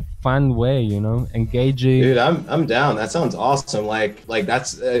interesting, fun way, you know, engaging. Dude, I'm down. That sounds awesome. Like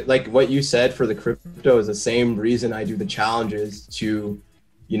that's like what you said for the crypto is the same reason I do the challenges to,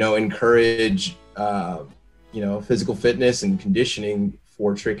 you know, encourage, you know, physical fitness and conditioning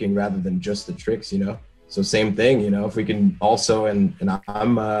for tricking rather than just the tricks, you know. So same thing, you know, if we can also, and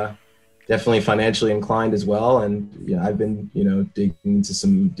I'm definitely financially inclined as well. And yeah, I've been, you know, digging into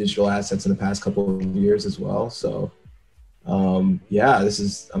some digital assets in the past couple of years as well. So yeah,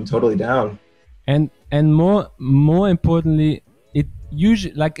 I'm totally down. And more importantly, it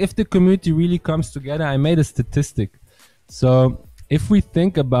usually, like if the community really comes together, I made a statistic. So if we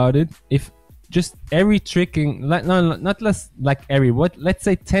think about it, if just every tricking, like not less like let's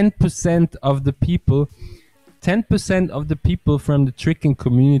say 10% of the people, 10% of the people from the tricking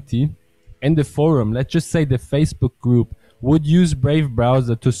community in the forum, let's just say the Facebook group, would use Brave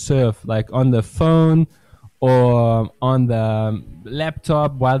browser to surf, like on the phone or on the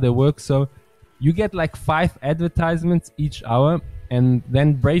laptop while they work. So you get like 5 advertisements each hour, and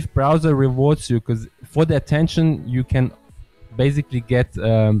then Brave browser rewards you, because for the attention you can basically get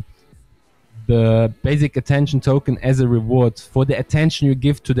the basic attention token as a reward for the attention you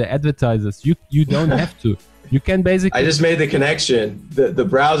give to the advertisers. You don't have to. You can basically. I just made the connection. The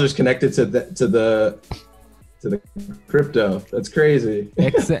browser's connected to the crypto. That's crazy.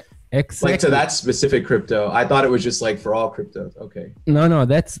 Exactly. Like to that specific crypto. I thought it was just like for all cryptos. Okay. No,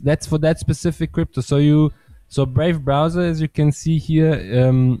 that's for that specific crypto. So Brave browser, as you can see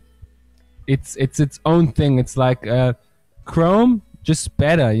here, it's its own thing. It's like Chrome, just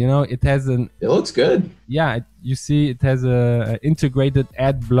better, you know. It looks good. Yeah, you see it has a integrated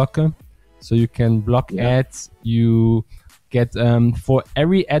ad blocker, so you can block ads. You get for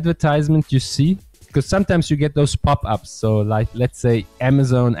every advertisement you see, because sometimes you get those pop-ups. So like, let's say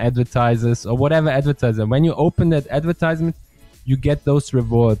Amazon advertisers or whatever advertiser, when you open that advertisement, you get those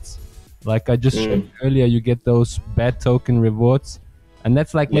rewards. Like I just showed earlier, you get those bad token rewards, and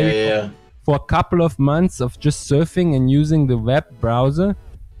that's like maybe for a couple of months of just surfing and using the web browser,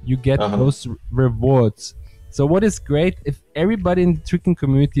 you get those rewards. So what is great, if everybody in the tricking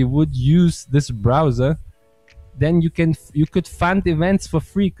community would use this browser, then you could fund events for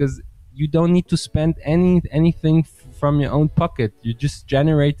free, because you don't need to spend anything from your own pocket. You just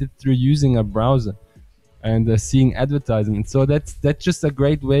generate it through using a browser and seeing advertisements. So that's just a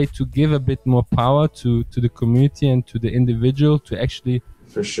great way to give a bit more power to the community and to the individual to actually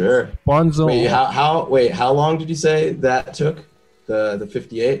for sure sponsor. Wait, how long did you say that took? The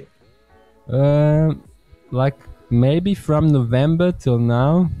 58? Like maybe from November till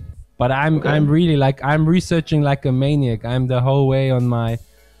now. But I'm really like, I'm researching like a maniac. I'm the whole way on my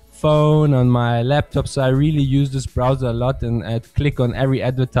phone, on my laptop, so I really use this browser a lot, and I click on every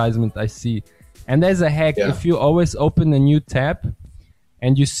advertisement I see. And there's a hack. If you always open a new tab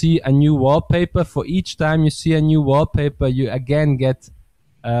and you see a new wallpaper, for each time you see a new wallpaper, you again get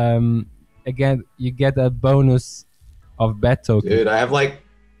you get a bonus of bet token. Dude, I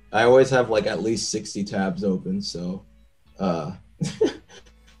always have like at least 60 tabs open, so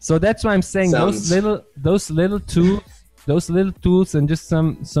so that's why I'm saying those little tools and just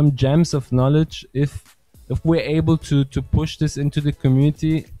some gems of knowledge, if we're able to push this into the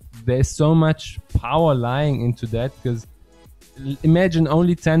community, there's so much power lying into that. Because imagine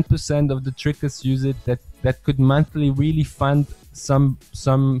only 10% of the trickers use it, that could monthly really fund some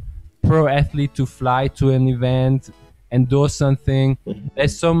pro athlete to fly to an event, endorse something.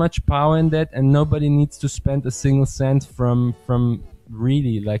 There's so much power in that, and nobody needs to spend a single cent from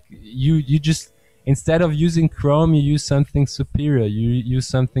really, like, you just, instead of using Chrome, you use something superior. You use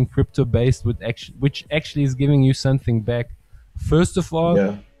something crypto based which actually is giving you something back. First of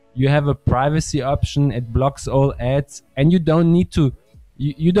all, you have a privacy option. It blocks all ads, and you don't need to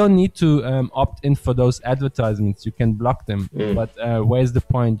opt in for those advertisements. You can block them. But where's the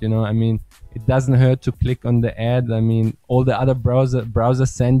point? I mean, it doesn't hurt to click on the ad. I mean, all the other browsers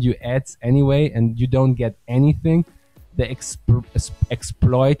send you ads anyway, and you don't get anything. They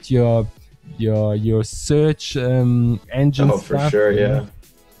exploit your search engine stuff. For sure,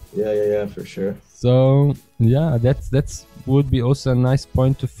 yeah, for sure. So yeah, that's would be also a nice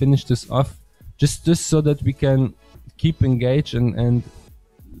point to finish this off, just so that we can keep engaged and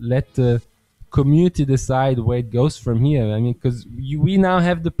let the community decide where it goes from here. I mean, because we now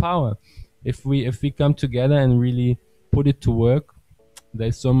have the power. If we come together and really put it to work,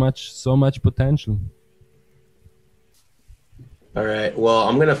 there's so much potential. All right. Well,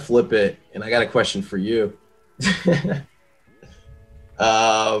 I'm gonna flip it, and I got a question for you.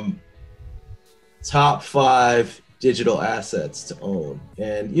 Top 5 digital assets to own,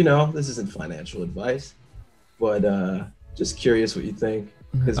 and this isn't financial advice, but just curious what you think.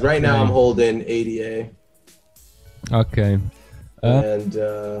 Because right now I'm holding ADA. Okay. And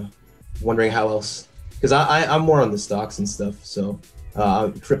wondering how else, because I'm more on the stocks and stuff. So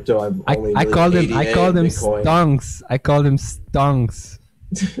crypto, I call them stonks. I call them stonks.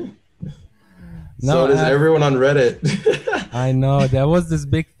 So does everyone on Reddit. I know there was this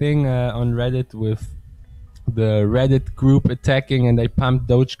big thing on Reddit with the Reddit group attacking, and they pumped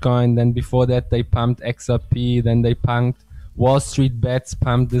Dogecoin. Then before that they pumped XRP. Then they pumped Wall Street Bets,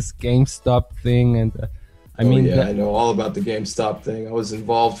 pumped this GameStop thing, and I I know all about the GameStop thing. I was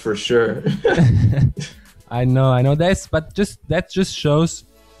involved for sure. I know that just shows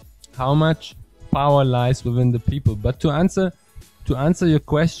how much power lies within the people. But to answer your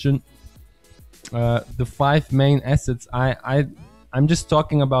question, the 5 main assets, I'm just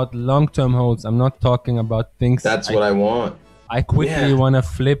talking about long-term holds. I'm not talking about things. That's what I want. I quickly want to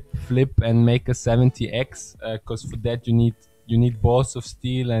flip and make a 70x, because for that you need balls of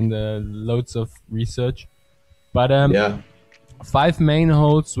steel and loads of research. But 5 main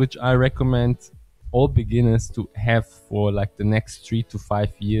holds which I recommend all beginners to have for like the next 3 to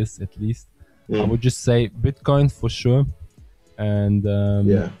 5 years at least. I would just say Bitcoin for sure, and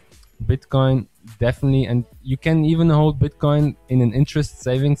Bitcoin definitely. And you can even hold Bitcoin in an interest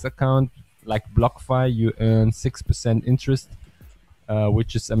savings account like BlockFi. You earn 6% interest,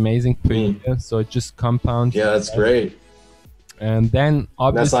 which is amazing per year. So it just compounds. Yeah, that's great. And then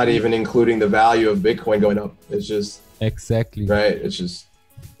obviously, that's not even including the value of Bitcoin going up. It's just exactly right. It's just,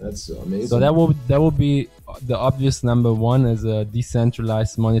 that's amazing. So that will be the obvious number 1 as a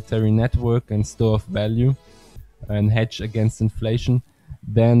decentralized monetary network and store of value and hedge against inflation.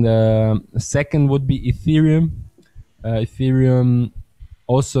 Then the second would be Ethereum. Ethereum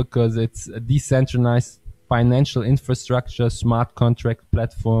also because it's a decentralized financial infrastructure, smart contract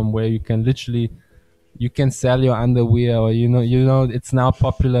platform where you can sell your underwear, or it's now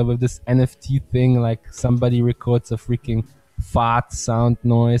popular with this NFT thing, like somebody records a freaking fart sound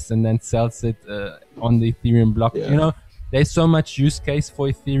noise and then sells it on the Ethereum block. There's so much use case for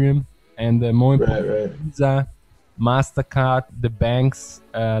Ethereum, and more important, Visa, MasterCard, the banks,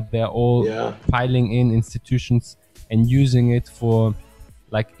 they're all piling in institutions and using it for,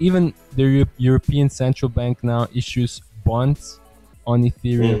 like, even the European Central Bank now issues bonds on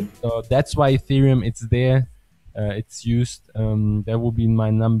Ethereum. So that's why Ethereum, it's there, it's used. That will be my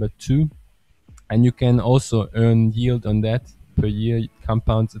number 2. And you can also earn yield on that per year. It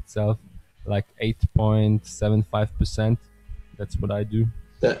compounds itself like 8.75%. That's what I do.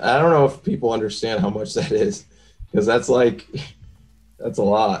 I don't know if people understand how much that is, because that's a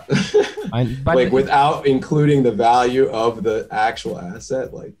lot. But without including the value of the actual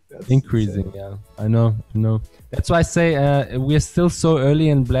asset, like that's increasing. Insane. Yeah, I know. That's why I say we're still so early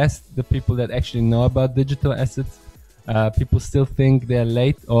and blessed, the people that actually know about digital assets. People still think they're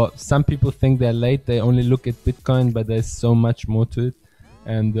late, or some people think they're late. They only look at Bitcoin, but there's so much more to it.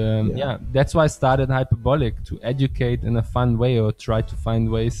 And yeah, that's why I started Hyperbolic, to educate in a fun way, or try to find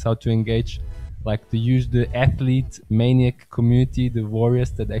ways how to engage, like to use the athlete maniac community, the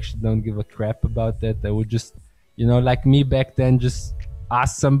warriors that actually don't give a crap about that. They would just, you know, like me back then, just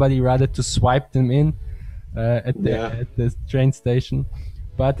ask somebody rather to swipe them in at the train station.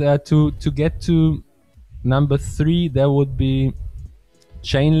 But to get to number 3, there would be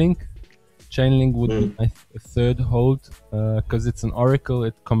Chainlink. Chainlink would be my third hold, because it's an oracle.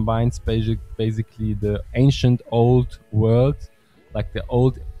 It combines basically the ancient old world, like the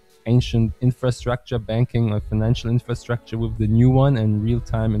old ancient infrastructure, banking or financial infrastructure, with the new one and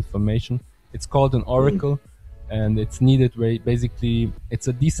real-time information. It's called an oracle, and it's needed basically, it's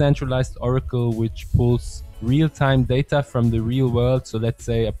a decentralized oracle which pulls real-time data from the real world. So let's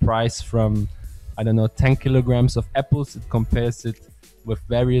say a price from, I don't know, 10 kilograms of apples. It compares it with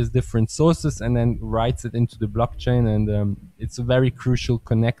various different sources and then writes it into the blockchain. And it's a very crucial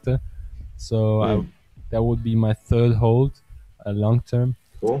connector. So that would be my third hold, long term.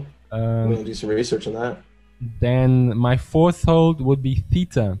 Cool. I'm going to do some research on that. Then my fourth hold would be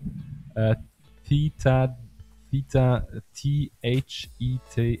Theta. Theta, Theta,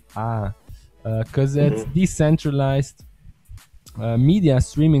 because it's decentralized media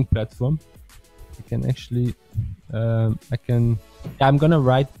streaming platform. You can actually, I'm gonna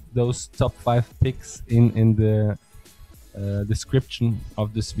write those top 5 picks in the description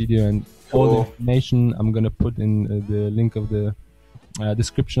of this video, and all the information I'm gonna put in the link of the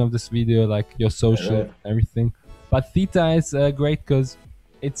description of this video, like your social, everything. But Theta is great because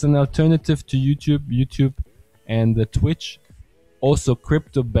it's an alternative to YouTube and Twitch, also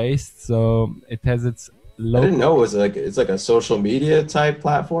crypto based. So it has its local. I didn't know it was it's like a social media type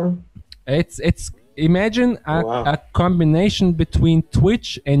platform. It's imagine a combination between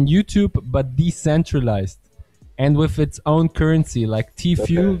Twitch and YouTube, but decentralized and with its own currency, like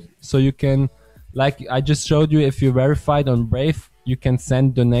T-Fuel. So you can, like I just showed you, if you're verified on Brave, you can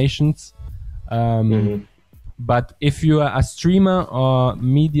send donations. But if you are a streamer or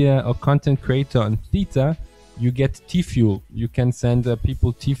media or content creator on Theta, you get T-Fuel. You can send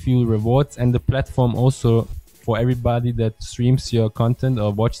people T-Fuel rewards, and the platform also, for everybody that streams your content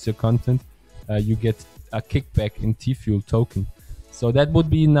or watches your content, you get a kickback in T-Fuel token. So that would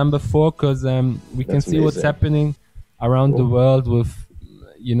be number 4, because we can see what's happening around the world with,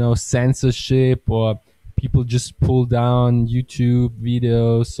 you know, censorship, or people just pull down YouTube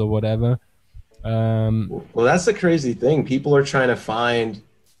videos or whatever. Well, that's the crazy thing. People are trying to find,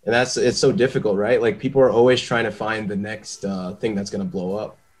 and it's so difficult, right? Like people are always trying to find the next thing that's going to blow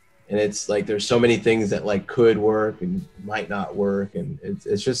up. And it's like, there's so many things that like could work and might not work. And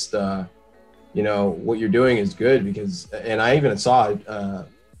it's just, you know, what you're doing is good because, and I even saw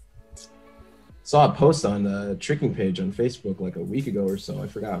a post on the tricking page on Facebook like a week ago or so. I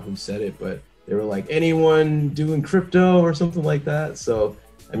forgot who said it, but they were like, anyone doing crypto or something like that. So,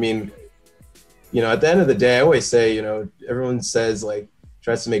 I mean, you know, at the end of the day, I always say, you know, everyone says like,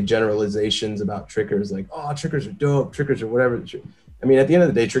 tries to make generalizations about trickers, like, oh, trickers are dope, trickers are whatever. I mean, at the end of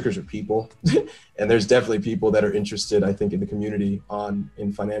the day, trickers are people. And there's definitely people that are interested, I think, in the community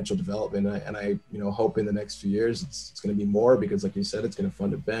in financial development. And I you know, hope in the next few years, it's going to be more because like you said, it's going to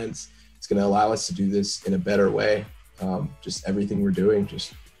fund events. It's going to allow us to do this in a better way. Just everything we're doing,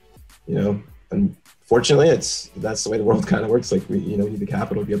 just, you know, unfortunately, that's the way the world kind of works. Like we need the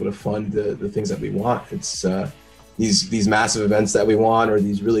capital to be able to fund the things that we want. It's these massive events that we want, or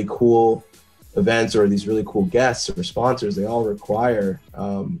these really cool events, or these really cool guests or sponsors, they all require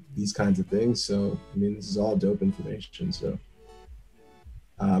these kinds of things. So, I mean, this is all dope information. So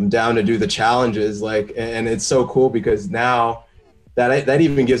I'm down to do the challenges, like, and it's so cool because now that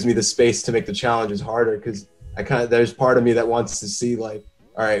even gives me the space to make the challenges harder. Cause there's part of me that wants to see like,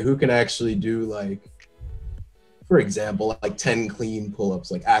 all right, who can actually do like, for example, like 10 clean pull-ups,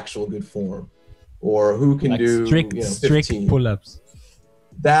 like actual good form, or who can like do strict pull-ups.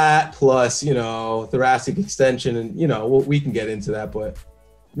 That plus, you know, thoracic extension, and, you know, we can get into that, but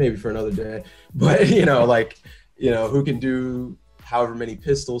maybe for another day. But, you know, like, you know, who can do however many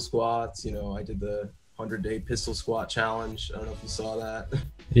pistol squats. You know, I did the 100-day pistol squat challenge. I don't know if you saw that.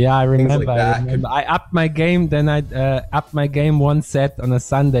 Yeah, I remember. Like I upped my game. Then I upped my game 1 set on a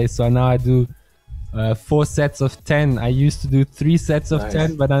Sunday. So now I do 4 sets of 10. I used to do 3 sets of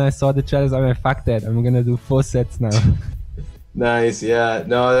 10, but then I saw the challenge. I'm like, fuck that. I'm going to do 4 sets now. Nice. Yeah.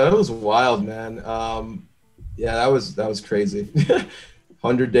 No, that was wild, man. Yeah, that was crazy.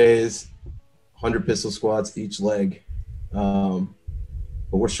 100 days, 100 pistol squats each leg. But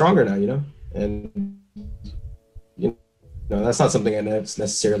we're stronger now, you know, and you know, that's not something I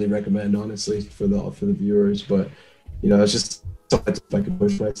necessarily recommend, honestly, for the viewers. But you know, it's just something if I could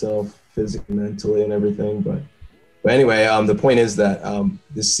push myself physically, mentally, and everything. But anyway, the point is that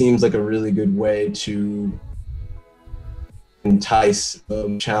this seems like a really good way to entice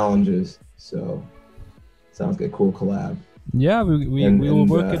challenges. So sounds like a cool collab. Yeah, we will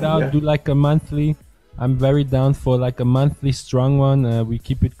work it out. Yeah. Do like a monthly. I'm very down for like a monthly strong one. We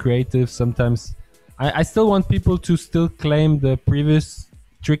keep it creative. Sometimes I still want people to still claim the previous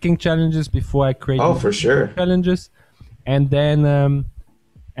tricking challenges before I create for sure challenges, and then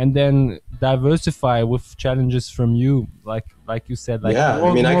diversify with challenges from you, like you said. Like yeah,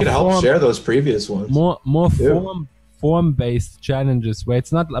 I mean, I could help share those previous ones. More form based challenges where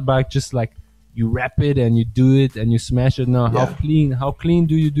it's not about just like you wrap it and you do it and you smash it. No, how clean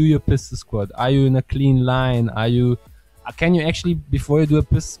do you do your pistol squat? Are you in a clean line? Can you actually, before you do a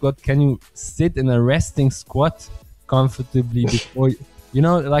pistol squat, can you sit in a resting squat comfortably before you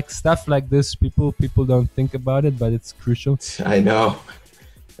know, like stuff like this? People don't think about it, but it's crucial. I know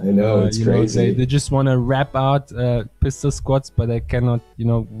it's crazy. They just want to wrap out pistol squats, but they cannot, you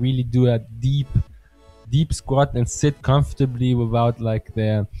know, really do a deep squat and sit comfortably without like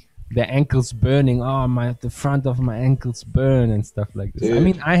their ankles burning. The front of my ankles burn and stuff like this. Dude, I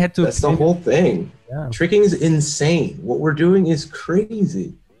mean, I had to. That's the whole thing. Yeah. Tricking is insane. What we're doing is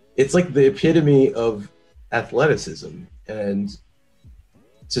crazy. It's like the epitome of athleticism, and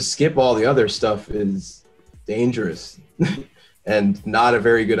to skip all the other stuff is dangerous and not a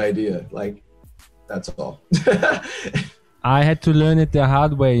very good idea. Like, that's all. I had to learn it the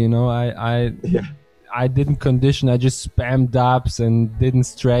hard way, you know. Yeah. I didn't condition. I just spammed ups and didn't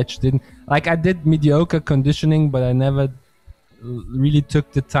stretch. I did mediocre conditioning, but I never really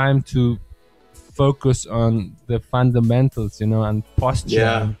took the time to focus on the fundamentals, you know, and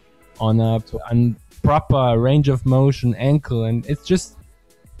posture, on proper range of motion, ankle, and it's just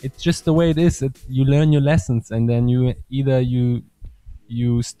the way it is. You learn your lessons, and then you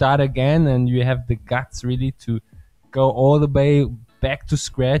start again, and you have the guts really to go all the way back to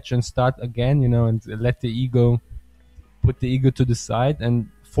scratch and start again, you know, and put the ego to the side and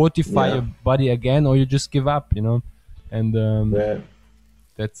fortify your body again, or you just give up, you know. And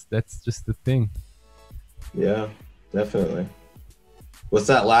that's just the thing. Yeah, definitely. What's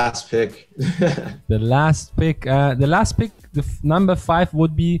that last pick? The last pick, number 5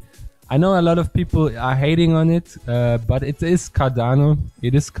 would be, I know a lot of people are hating on it, but it is Cardano.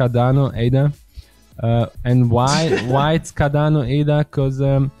 It is Cardano ADA. And why it's Cardano ADA? Because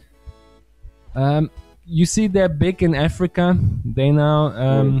you see, they're big in Africa. They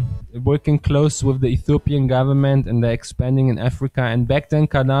now working close with the Ethiopian government, and they're expanding in Africa. And back then,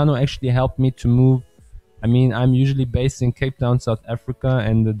 Cardano actually helped me to move. I mean, I'm usually based in Cape Town, South Africa,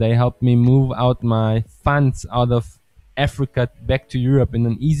 and they helped me move out my funds out of Africa back to Europe in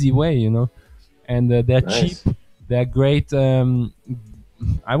an easy way, you know. And they're cheap. They're great.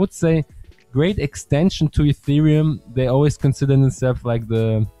 I would say great extension to Ethereum. They always consider themselves like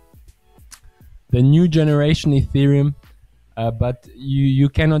the new generation Ethereum, but you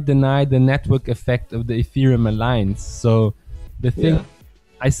cannot deny the network effect of the Ethereum Alliance. So the thing,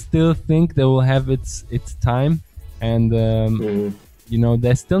 I still think they will have its time, and you know,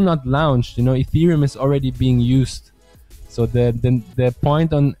 they're still not launched. You know, Ethereum is already being used. So the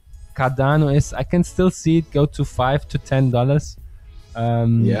point on Cardano is I can still see it go to $5 to $10.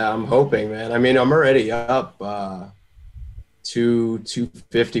 Yeah, I'm hoping, man. I mean, I'm already up to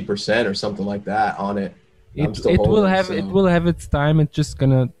 250% or something like that on it. It will have its time. It's just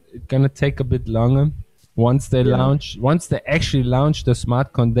gonna take a bit longer. Once they actually launch the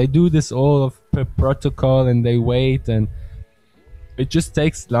smart contract, they do this all per protocol, and they wait, and it just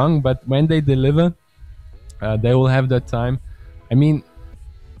takes long. But when they deliver, they will have that time. I mean,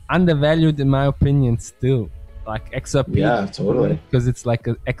 undervalued in my opinion still. Like XRP, yeah, totally, because it's like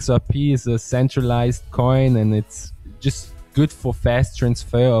XRP is a centralized coin, and it's just good for fast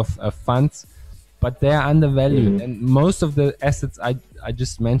transfer of funds, but they're undervalued. And most of the assets I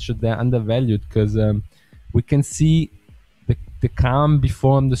just mentioned, they're undervalued because we can see the calm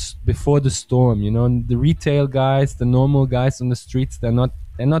before the storm. You know, and the retail guys, the normal guys on the streets, they're not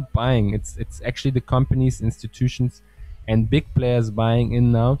buying. It's actually the companies, institutions, and big players buying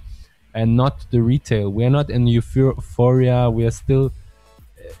in now, and not the retail. We're not in euphoria. We are still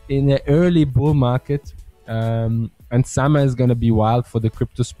in the early bull market, and summer is going to be wild for the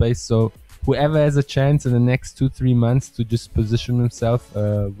crypto space. So whoever has a chance in the next 2-3 months to just position himself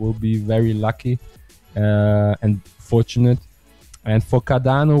will be very lucky and fortunate. And for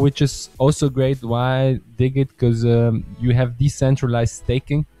Cardano, which is also great, why dig it? Because you have decentralized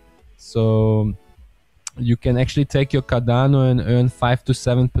staking. So you can actually take your Cardano and earn 5 to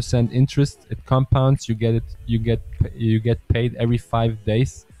 7% interest. It compounds. You get paid every 5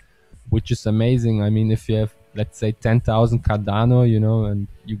 days, which is amazing. I mean, if you have, let's say, 10,000 Cardano, you know, and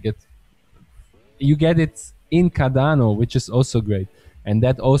you get it in Cardano, which is also great, and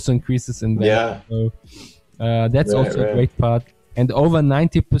that also increases in value. Yeah. So, that's also a great part. And over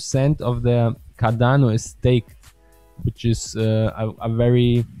 90% of the Cardano is staked, which is a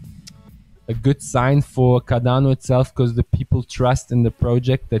good sign for Cardano itself, because the people trust in the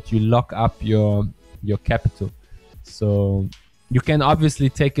project that you lock up your capital. So you can obviously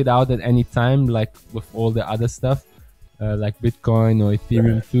take it out at any time, like with all the other stuff, like Bitcoin or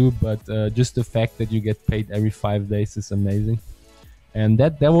Ethereum too. But just the fact that you get paid every 5 days is amazing. And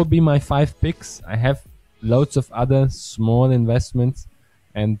that will be my 5 picks. I have loads of other small investments,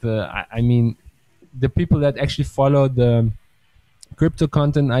 and I mean, the people that actually follow the crypto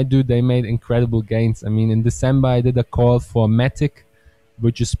content I do, they made incredible gains. I mean, in December I did a call for Matic,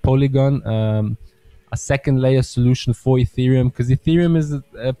 which is Polygon, a second layer solution for Ethereum, because Ethereum is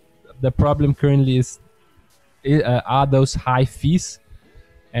the problem currently is are those high fees,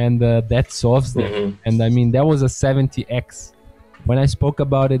 and that solves them. And I mean, that was a 70x. When I spoke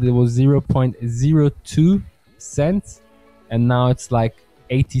about it, it was 0.02 cents, and now it's like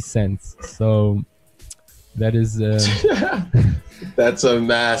 80 cents. So that is that's a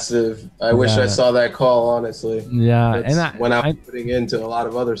massive. I wish I saw that call, honestly. Yeah, that's when I'm putting into a lot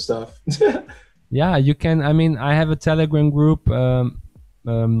of other stuff. Yeah, you can. I mean, I have a Telegram group. I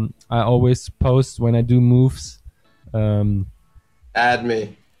always post when I do moves. Add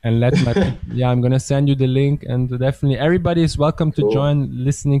me. And let my yeah, I'm gonna send you the link, and definitely everybody is welcome to join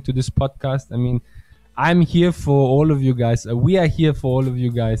listening to this podcast. I mean, I'm here for all of you guys. We are here for all of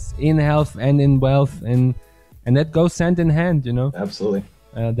you guys in health and in wealth, and that goes hand in hand, you know. Absolutely.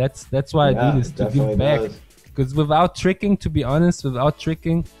 That's why I do this, to give back. Because without tricking, to be honest,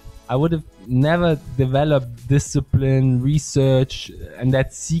 I would have never developed discipline, research, and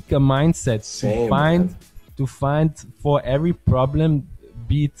that seeker mindset to find for every problem,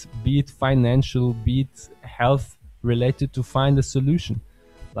 be it financial, be it health related, to find a solution.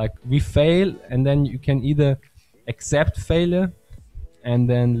 Like, we fail, and then you can either accept failure and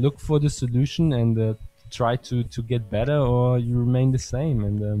then look for the solution and try to get better, or you remain the same.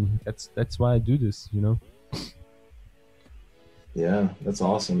 And that's why I do this, you know. Yeah, that's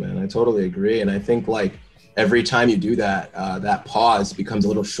awesome, man. I totally agree. And I think, like, every time you do that, that pause becomes a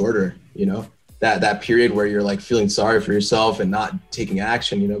little shorter, you know. That period where you're like feeling sorry for yourself and not taking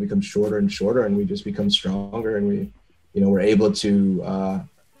action, you know, becomes shorter and shorter, and we just become stronger, and we, you know, we're able to,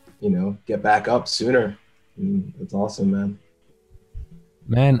 you know, get back up sooner. And it's awesome, man.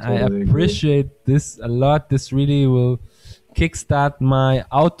 Man, totally I appreciate this a lot. This really will kickstart my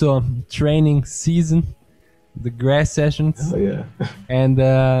outdoor training season, the grass sessions. Oh yeah. And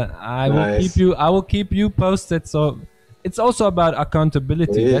I will keep you posted. So it's also about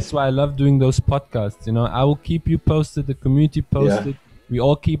accountability. That's why I love doing those podcasts. You know, I will keep you posted, the community posted. Yeah. We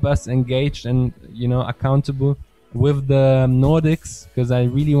all keep us engaged and, you know, accountable with the Nordics, because I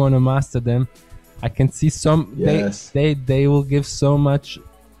really want to master them. I can see some, they will give so much,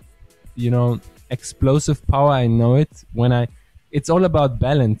 you know, explosive power. I know it. It's all about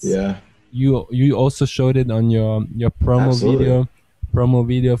balance. Yeah. You also showed it on your promo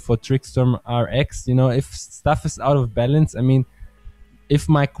video for Trickstrong RX. You know, if stuff is out of balance, I mean, if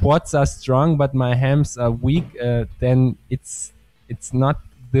my quads are strong but my hams are weak, then it's not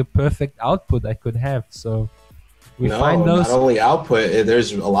the perfect output I could have. So we find those. Not only output,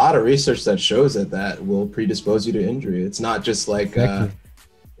 there's a lot of research that shows that will predispose you to injury. It's not just like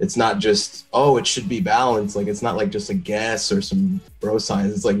it's not just, oh, it should be balanced. Like, it's not like just a guess or some bro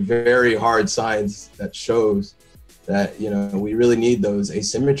science. It's like very hard science that shows that, you know, we really need those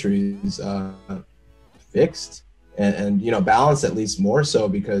asymmetries fixed and, you know, balanced, at least more so,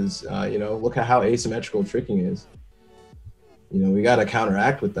 because, you know, look at how asymmetrical tricking is. You know, we got to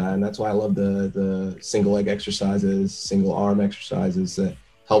counteract with that. And that's why I love the single leg exercises, single arm exercises, that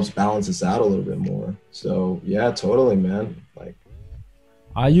helps balance us out a little bit more. So yeah, totally, man. Like,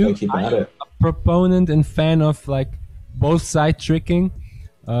 are you a proponent and fan of like both side tricking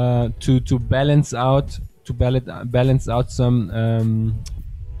to balance out some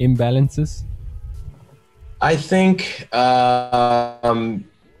imbalances? I think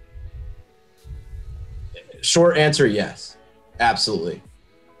short answer, yes, absolutely.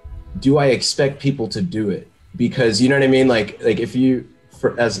 Do I expect people to do it? Because, you know what I mean? Like if you,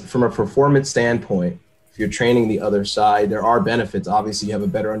 from a performance standpoint, if you're training the other side, there are benefits. Obviously, you have a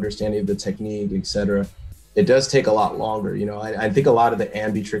better understanding of the technique, etc. it does take a lot longer. You know, I think a lot of the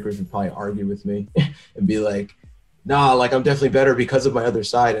ambi trickers would probably argue with me and be like, nah, like I'm definitely better because of my other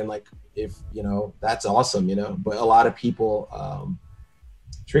side. And like, if, you know, that's awesome, you know, but a lot of people,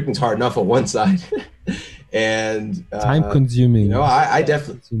 tricking's hard enough on one side. And time consuming. You know, I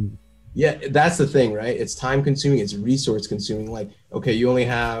definitely, yeah, that's the thing, right? It's time consuming, it's resource consuming. Like, okay, you only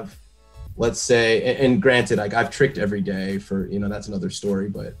have, let's say, and granted, like I've tricked every day for, you know, that's another story,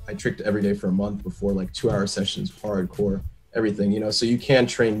 but I tricked every day for a month before, like 2-hour sessions, hardcore, everything, you know, so you can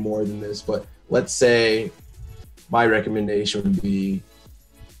train more than this. But let's say my recommendation would be,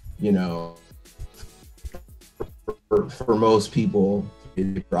 you know, for most people,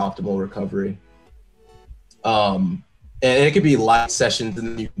 for optimal recovery. And it could be light sessions and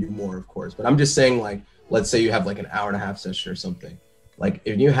then you can do more, of course. But I'm just saying, like, let's say you have like an 1.5-hour session or something. Like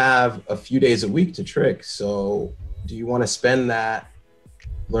if you have a few days a week to trick, so do you want to spend that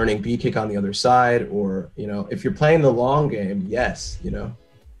learning B kick on the other side? Or, you know, if you're playing the long game, yes, you know,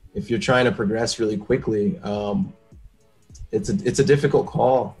 if you're trying to progress really quickly, it's a difficult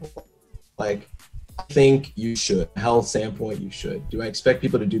call. Like, I think you should, health standpoint, you should. Do I expect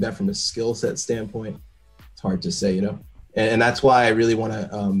people to do that from a skill set standpoint? It's hard to say, you know? And that's why I really want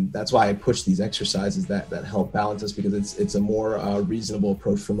to, that's why I push these exercises that help balance us, because it's a more reasonable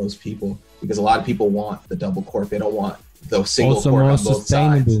approach for most people, because a lot of people want the double cork. They don't want the single also cork more on both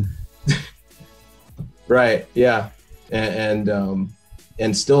sustainable. sides. Right, yeah.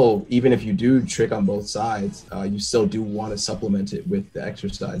 And still, even if you do trick on both sides, you still do want to supplement it with the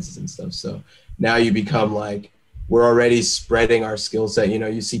exercises and stuff. So now you become like, we're already spreading our skill set. You know,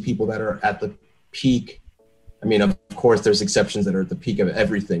 you see people that are at the peak. I mean, of course, there's exceptions that are at the peak of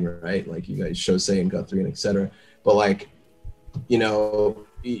everything, right? Like you guys, Toussaint and Guthrie and et cetera. But like, you know,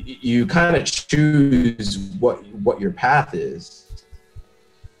 you kind of choose what your path is.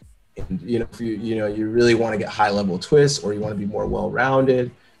 And, you know, if you really want to get high level twists, or you want to be more well-rounded,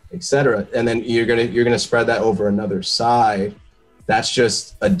 et cetera. And then you're gonna spread that over another side. That's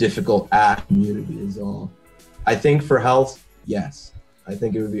just a difficult act. Community is all. I think for health, yes. I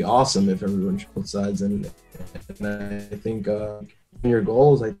think it would be awesome if everyone tried both sides, and I think your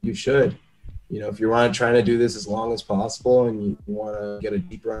goals, like you should, you know, if you're trying to do this as long as possible, and you want to get a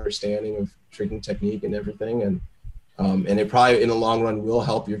deeper understanding of tricking technique and everything, and it probably in the long run will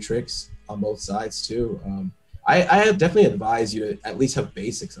help your tricks on both sides too. I definitely advise you to at least have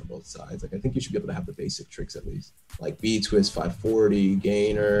basics on both sides. Like I think you should be able to have the basic tricks at least, like B twist, 540,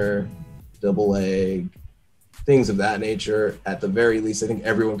 gainer, double leg, things of that nature. At the very least, I think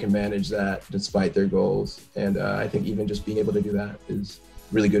everyone can manage that despite their goals. And I think even just being able to do that is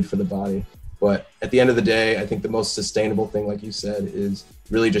really good for the body. But at the end of the day, I think the most sustainable thing, like you said, is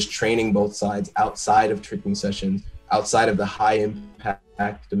really just training both sides outside of tricking sessions, outside of the high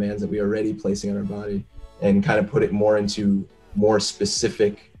impact demands that we are already placing on our body, and kind of put it more into more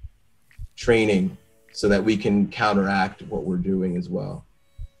specific training so that we can counteract what we're doing as well.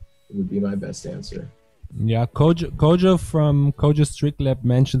 It would be my best answer. Yeah, Kojo from Kojo's Trick Lab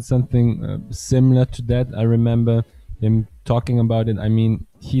mentioned something similar to that. I remember him talking about it. I mean,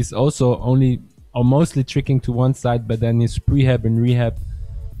 he's also only or mostly tricking to one side, but then his prehab and rehab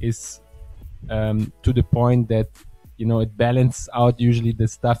is to the point that, you know, it balances out usually the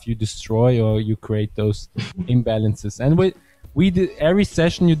stuff you destroy, or you create those imbalances. And we did every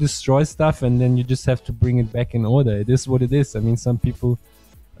session you destroy stuff, and then you just have to bring it back in order. It is what it is. I mean, some people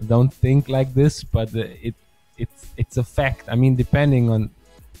don't think like this, but it's a fact. I mean, depending on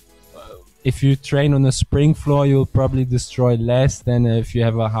if you train on a spring floor, you'll probably destroy less than if you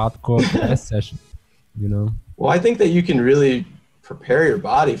have a hardcore class session, you know. Well, I think that you can really prepare your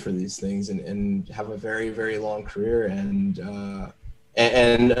body for these things and have a very, very long career. And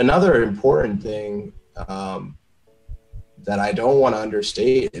another important thing that I don't want to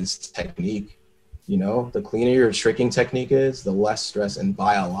understate is technique. You know, the cleaner your tricking technique is, the less stress, and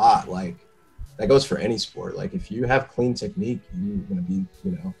by a lot. Like that goes for any sport. Like if you have clean technique, you're gonna be,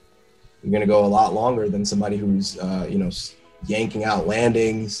 you know, you're gonna go a lot longer than somebody who's, you know, yanking out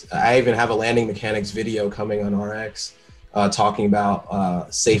landings. I even have a landing mechanics video coming on RX, talking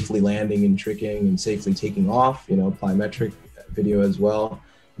about safely landing and tricking and safely taking off. You know, plyometric video as well,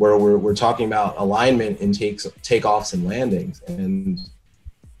 where we're talking about alignment in takeoffs and landings. And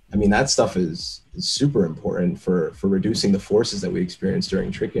I mean, that stuff is super important for reducing the forces that we experience during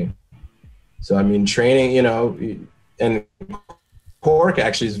tricking. So, I mean, training, you know, and Cork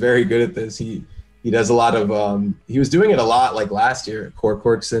actually is very good at this. He does a lot of, he was doing it a lot like last year,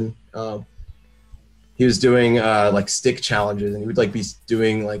 Corkson. He was doing like stick challenges, and he would like be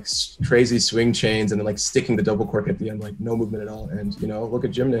doing like crazy swing chains and then like sticking the double cork at the end, like no movement at all. And, you know, look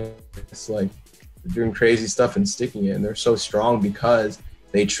at gymnasts, like doing crazy stuff and sticking it, and they're so strong because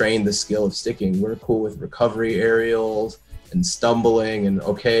they train the skill of sticking. We're cool with recovery aerials and stumbling, and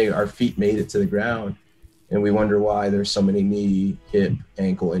okay, our feet made it to the ground, and we wonder why there's so many knee, hip,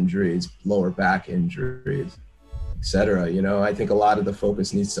 ankle injuries, lower back injuries, etc. You know, I think a lot of the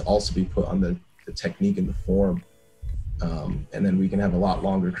focus needs to also be put on the technique and the form, and then we can have a lot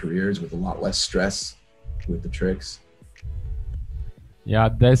longer careers with a lot less stress with the tricks. Yeah,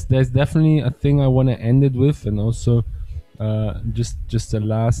 there's definitely a thing I want to end it with, and also just a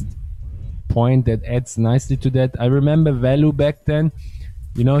last point that adds nicely to that. I remember Velu back then.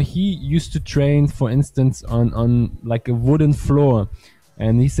 You know, he used to train, for instance, on like a wooden floor,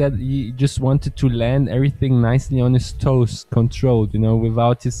 and he said he just wanted to land everything nicely on his toes, controlled, you know,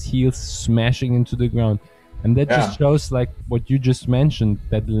 without his heels smashing into the ground. And that just shows, like what you just mentioned,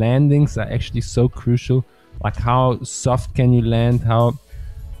 that landings are actually so crucial. Like how soft can you land? How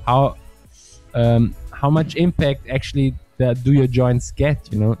much impact actually do your joints get?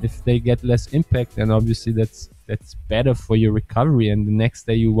 You know, if they get less impact, then obviously that's better for your recovery, and the next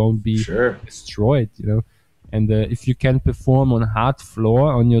day you won't be destroyed. You know, and if you can perform on hard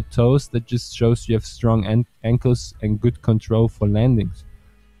floor on your toes, that just shows you have strong ankles and good control for landings.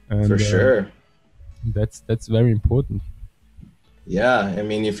 And, for sure, that's very important. Yeah, I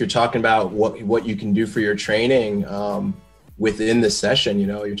mean, if you're talking about what you can do for your training within the session, you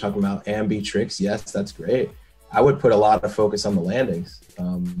know, you're talking about ambi tricks. Yes, that's great. I would put a lot of focus on the landings,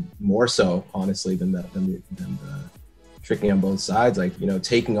 more so, honestly, than the tricking on both sides. Like, you know,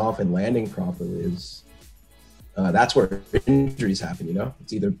 taking off and landing properly is that's where injuries happen. You know,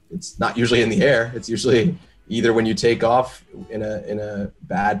 it's not usually in the air. It's usually either when you take off in a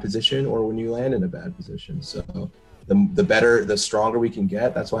bad position or when you land in a bad position. So the better, the stronger we can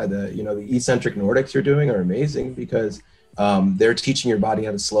get. That's why the eccentric Nordics you're doing are amazing, because they're teaching your body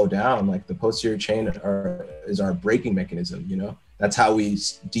how to slow down. Like the posterior chain is our braking mechanism. You know, that's how we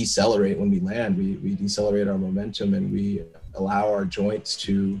decelerate when we land. We decelerate our momentum, and we allow our joints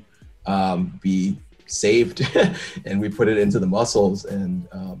to be saved and we put it into the muscles. And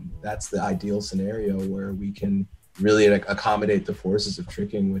that's the ideal scenario where we can really accommodate the forces of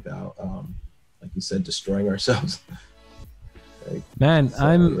tricking without like you said, destroying ourselves. Man,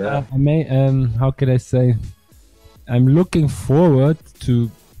 so, how could I say, I'm looking forward to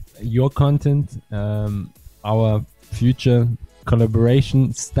your content, our future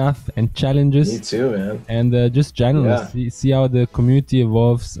collaboration stuff and challenges. Me too, man. And just generally see how the community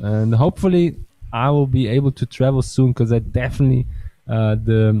evolves, and hopefully I will be able to travel soon, because I definitely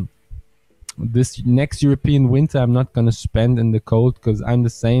this next European winter I'm not gonna spend in the cold, because I'm the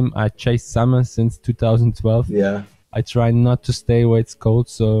same. I chase summer since 2012. Yeah, I try not to stay where it's cold,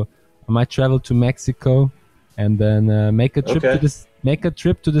 so I might travel to Mexico and then make a trip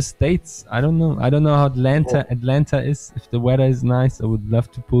to the States. I don't know how Atlanta is. If the weather is nice, I would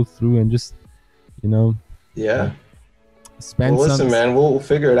love to pull through and just, you know, spend. Well, listen, man, we'll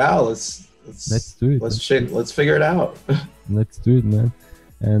figure it out. Let's do it. Let's figure it out. Let's do it, man.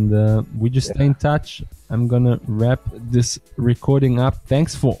 And we just stay in touch. I'm gonna wrap this recording up.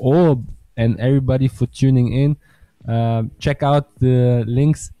 Thanks for all and everybody for tuning in. Check out the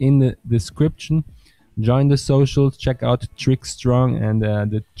links in the description. Join the socials. Check out Trickstrong and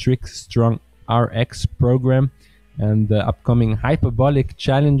the Trickstrong RX program, and the upcoming Hyperbolic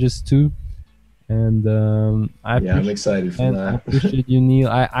Challenges too. And I'm excited for that. I appreciate you, Neil.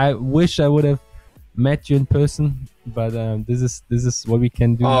 I wish I would have met you in person, but this is what we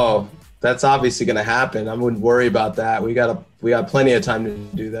can do. Oh, that's obviously gonna happen. I wouldn't worry about that. We got plenty of time to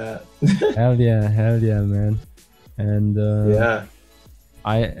do that. hell yeah, man. And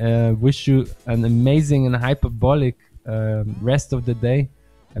I wish you an amazing and hyperbolic rest of the day.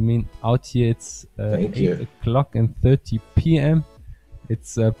 I mean, out here it's 8 o'clock and 30 p.m.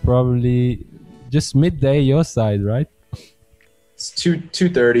 It's probably just midday your side, right? It's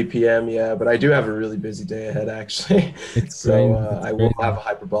 2:30 p.m. Yeah, but I do have a really busy day ahead, actually. So I will have a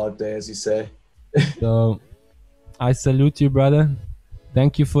hyperbolic day, as you say. So I salute you, brother.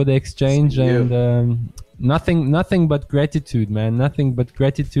 Thank you for the exchange, and nothing but gratitude, man. Nothing but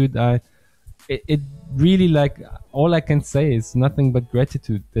gratitude. It really, like, all I can say is nothing but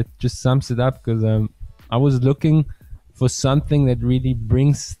gratitude. That just sums it up, because I was looking for something that really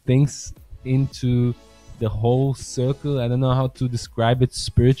brings things into the whole circle. I don't know how to describe it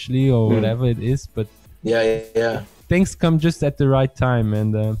spiritually or whatever it is, but things come just at the right time.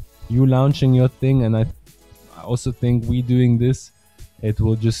 And you launching your thing, and I also think we doing this, it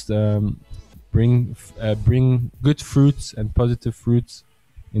will just bring good fruits and positive fruits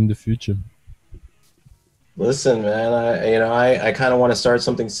in the future. Listen, man, I kind of want to start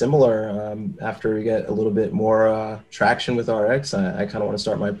something similar after we get a little bit more traction with RX. I kind of want to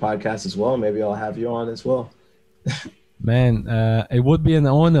start my podcast as well. Maybe I'll have you on as well. Man, it would be an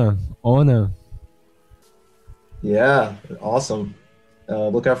honor. Honor. Yeah, awesome.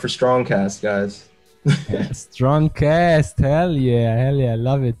 Look out for Strongcast, guys. Yeah, strong cast. Hell yeah. Hell yeah.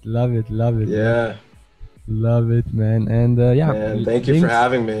 Love it. Love it. Love it. Yeah, Love it, man. And yeah, man, thank you for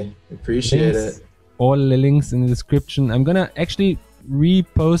having me. Appreciate it. All the links in the description. I'm gonna actually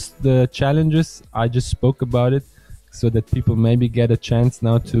repost the challenges. I just spoke about it so that people maybe get a chance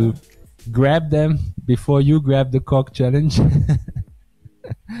now to grab them before you grab the cock challenge.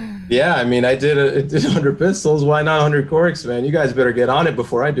 Yeah, I mean, I did 100 pistols. Why not 100 corks, man? You guys better get on it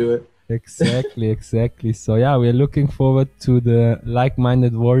before I do it. Exactly. So yeah, we're looking forward to the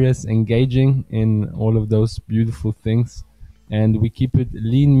like-minded warriors engaging in all of those beautiful things, and we keep it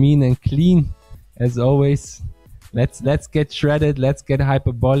lean, mean, and clean as always. Let's get shredded, let's get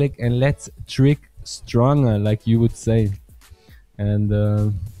hyperbolic, and let's trick stronger, like you would say. And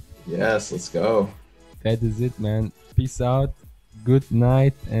Yes, let's go. that is it, man. Peace out. Good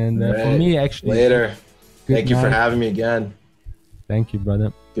night. And for Right. me, actually, Later. good Thank you for night. having me again. Thank you,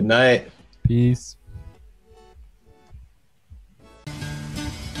 brother. Good night. Peace.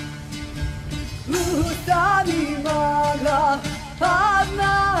 Luta mi maga,